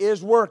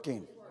is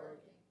working.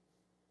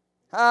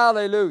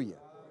 Hallelujah.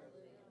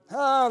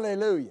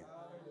 Hallelujah.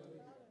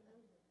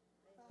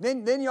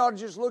 Then you ought to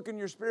just look in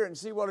your spirit and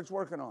see what it's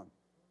working on.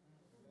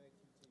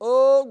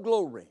 Oh,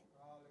 glory.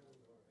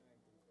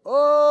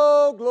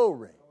 Oh,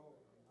 glory.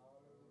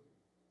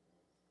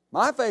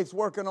 My faith's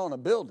working on a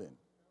building.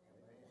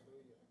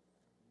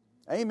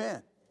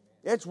 Amen.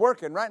 It's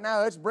working. Right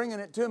now, it's bringing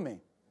it to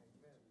me.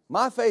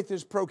 My faith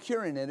is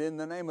procuring it in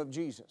the name of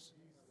Jesus.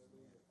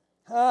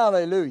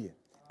 Hallelujah.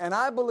 And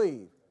I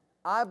believe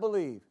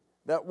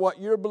that what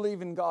you're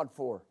believing God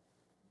for,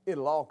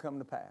 it'll all come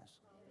to pass.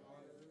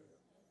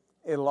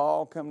 It'll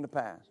all come to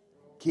pass.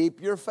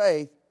 Keep your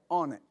faith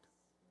on it.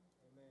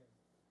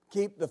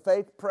 Keep the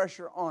faith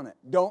pressure on it.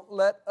 Don't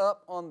let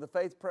up on the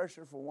faith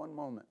pressure for one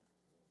moment.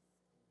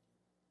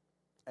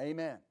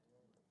 Amen.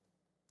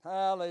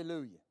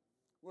 Hallelujah.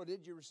 Well,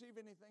 did you receive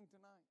anything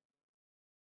tonight?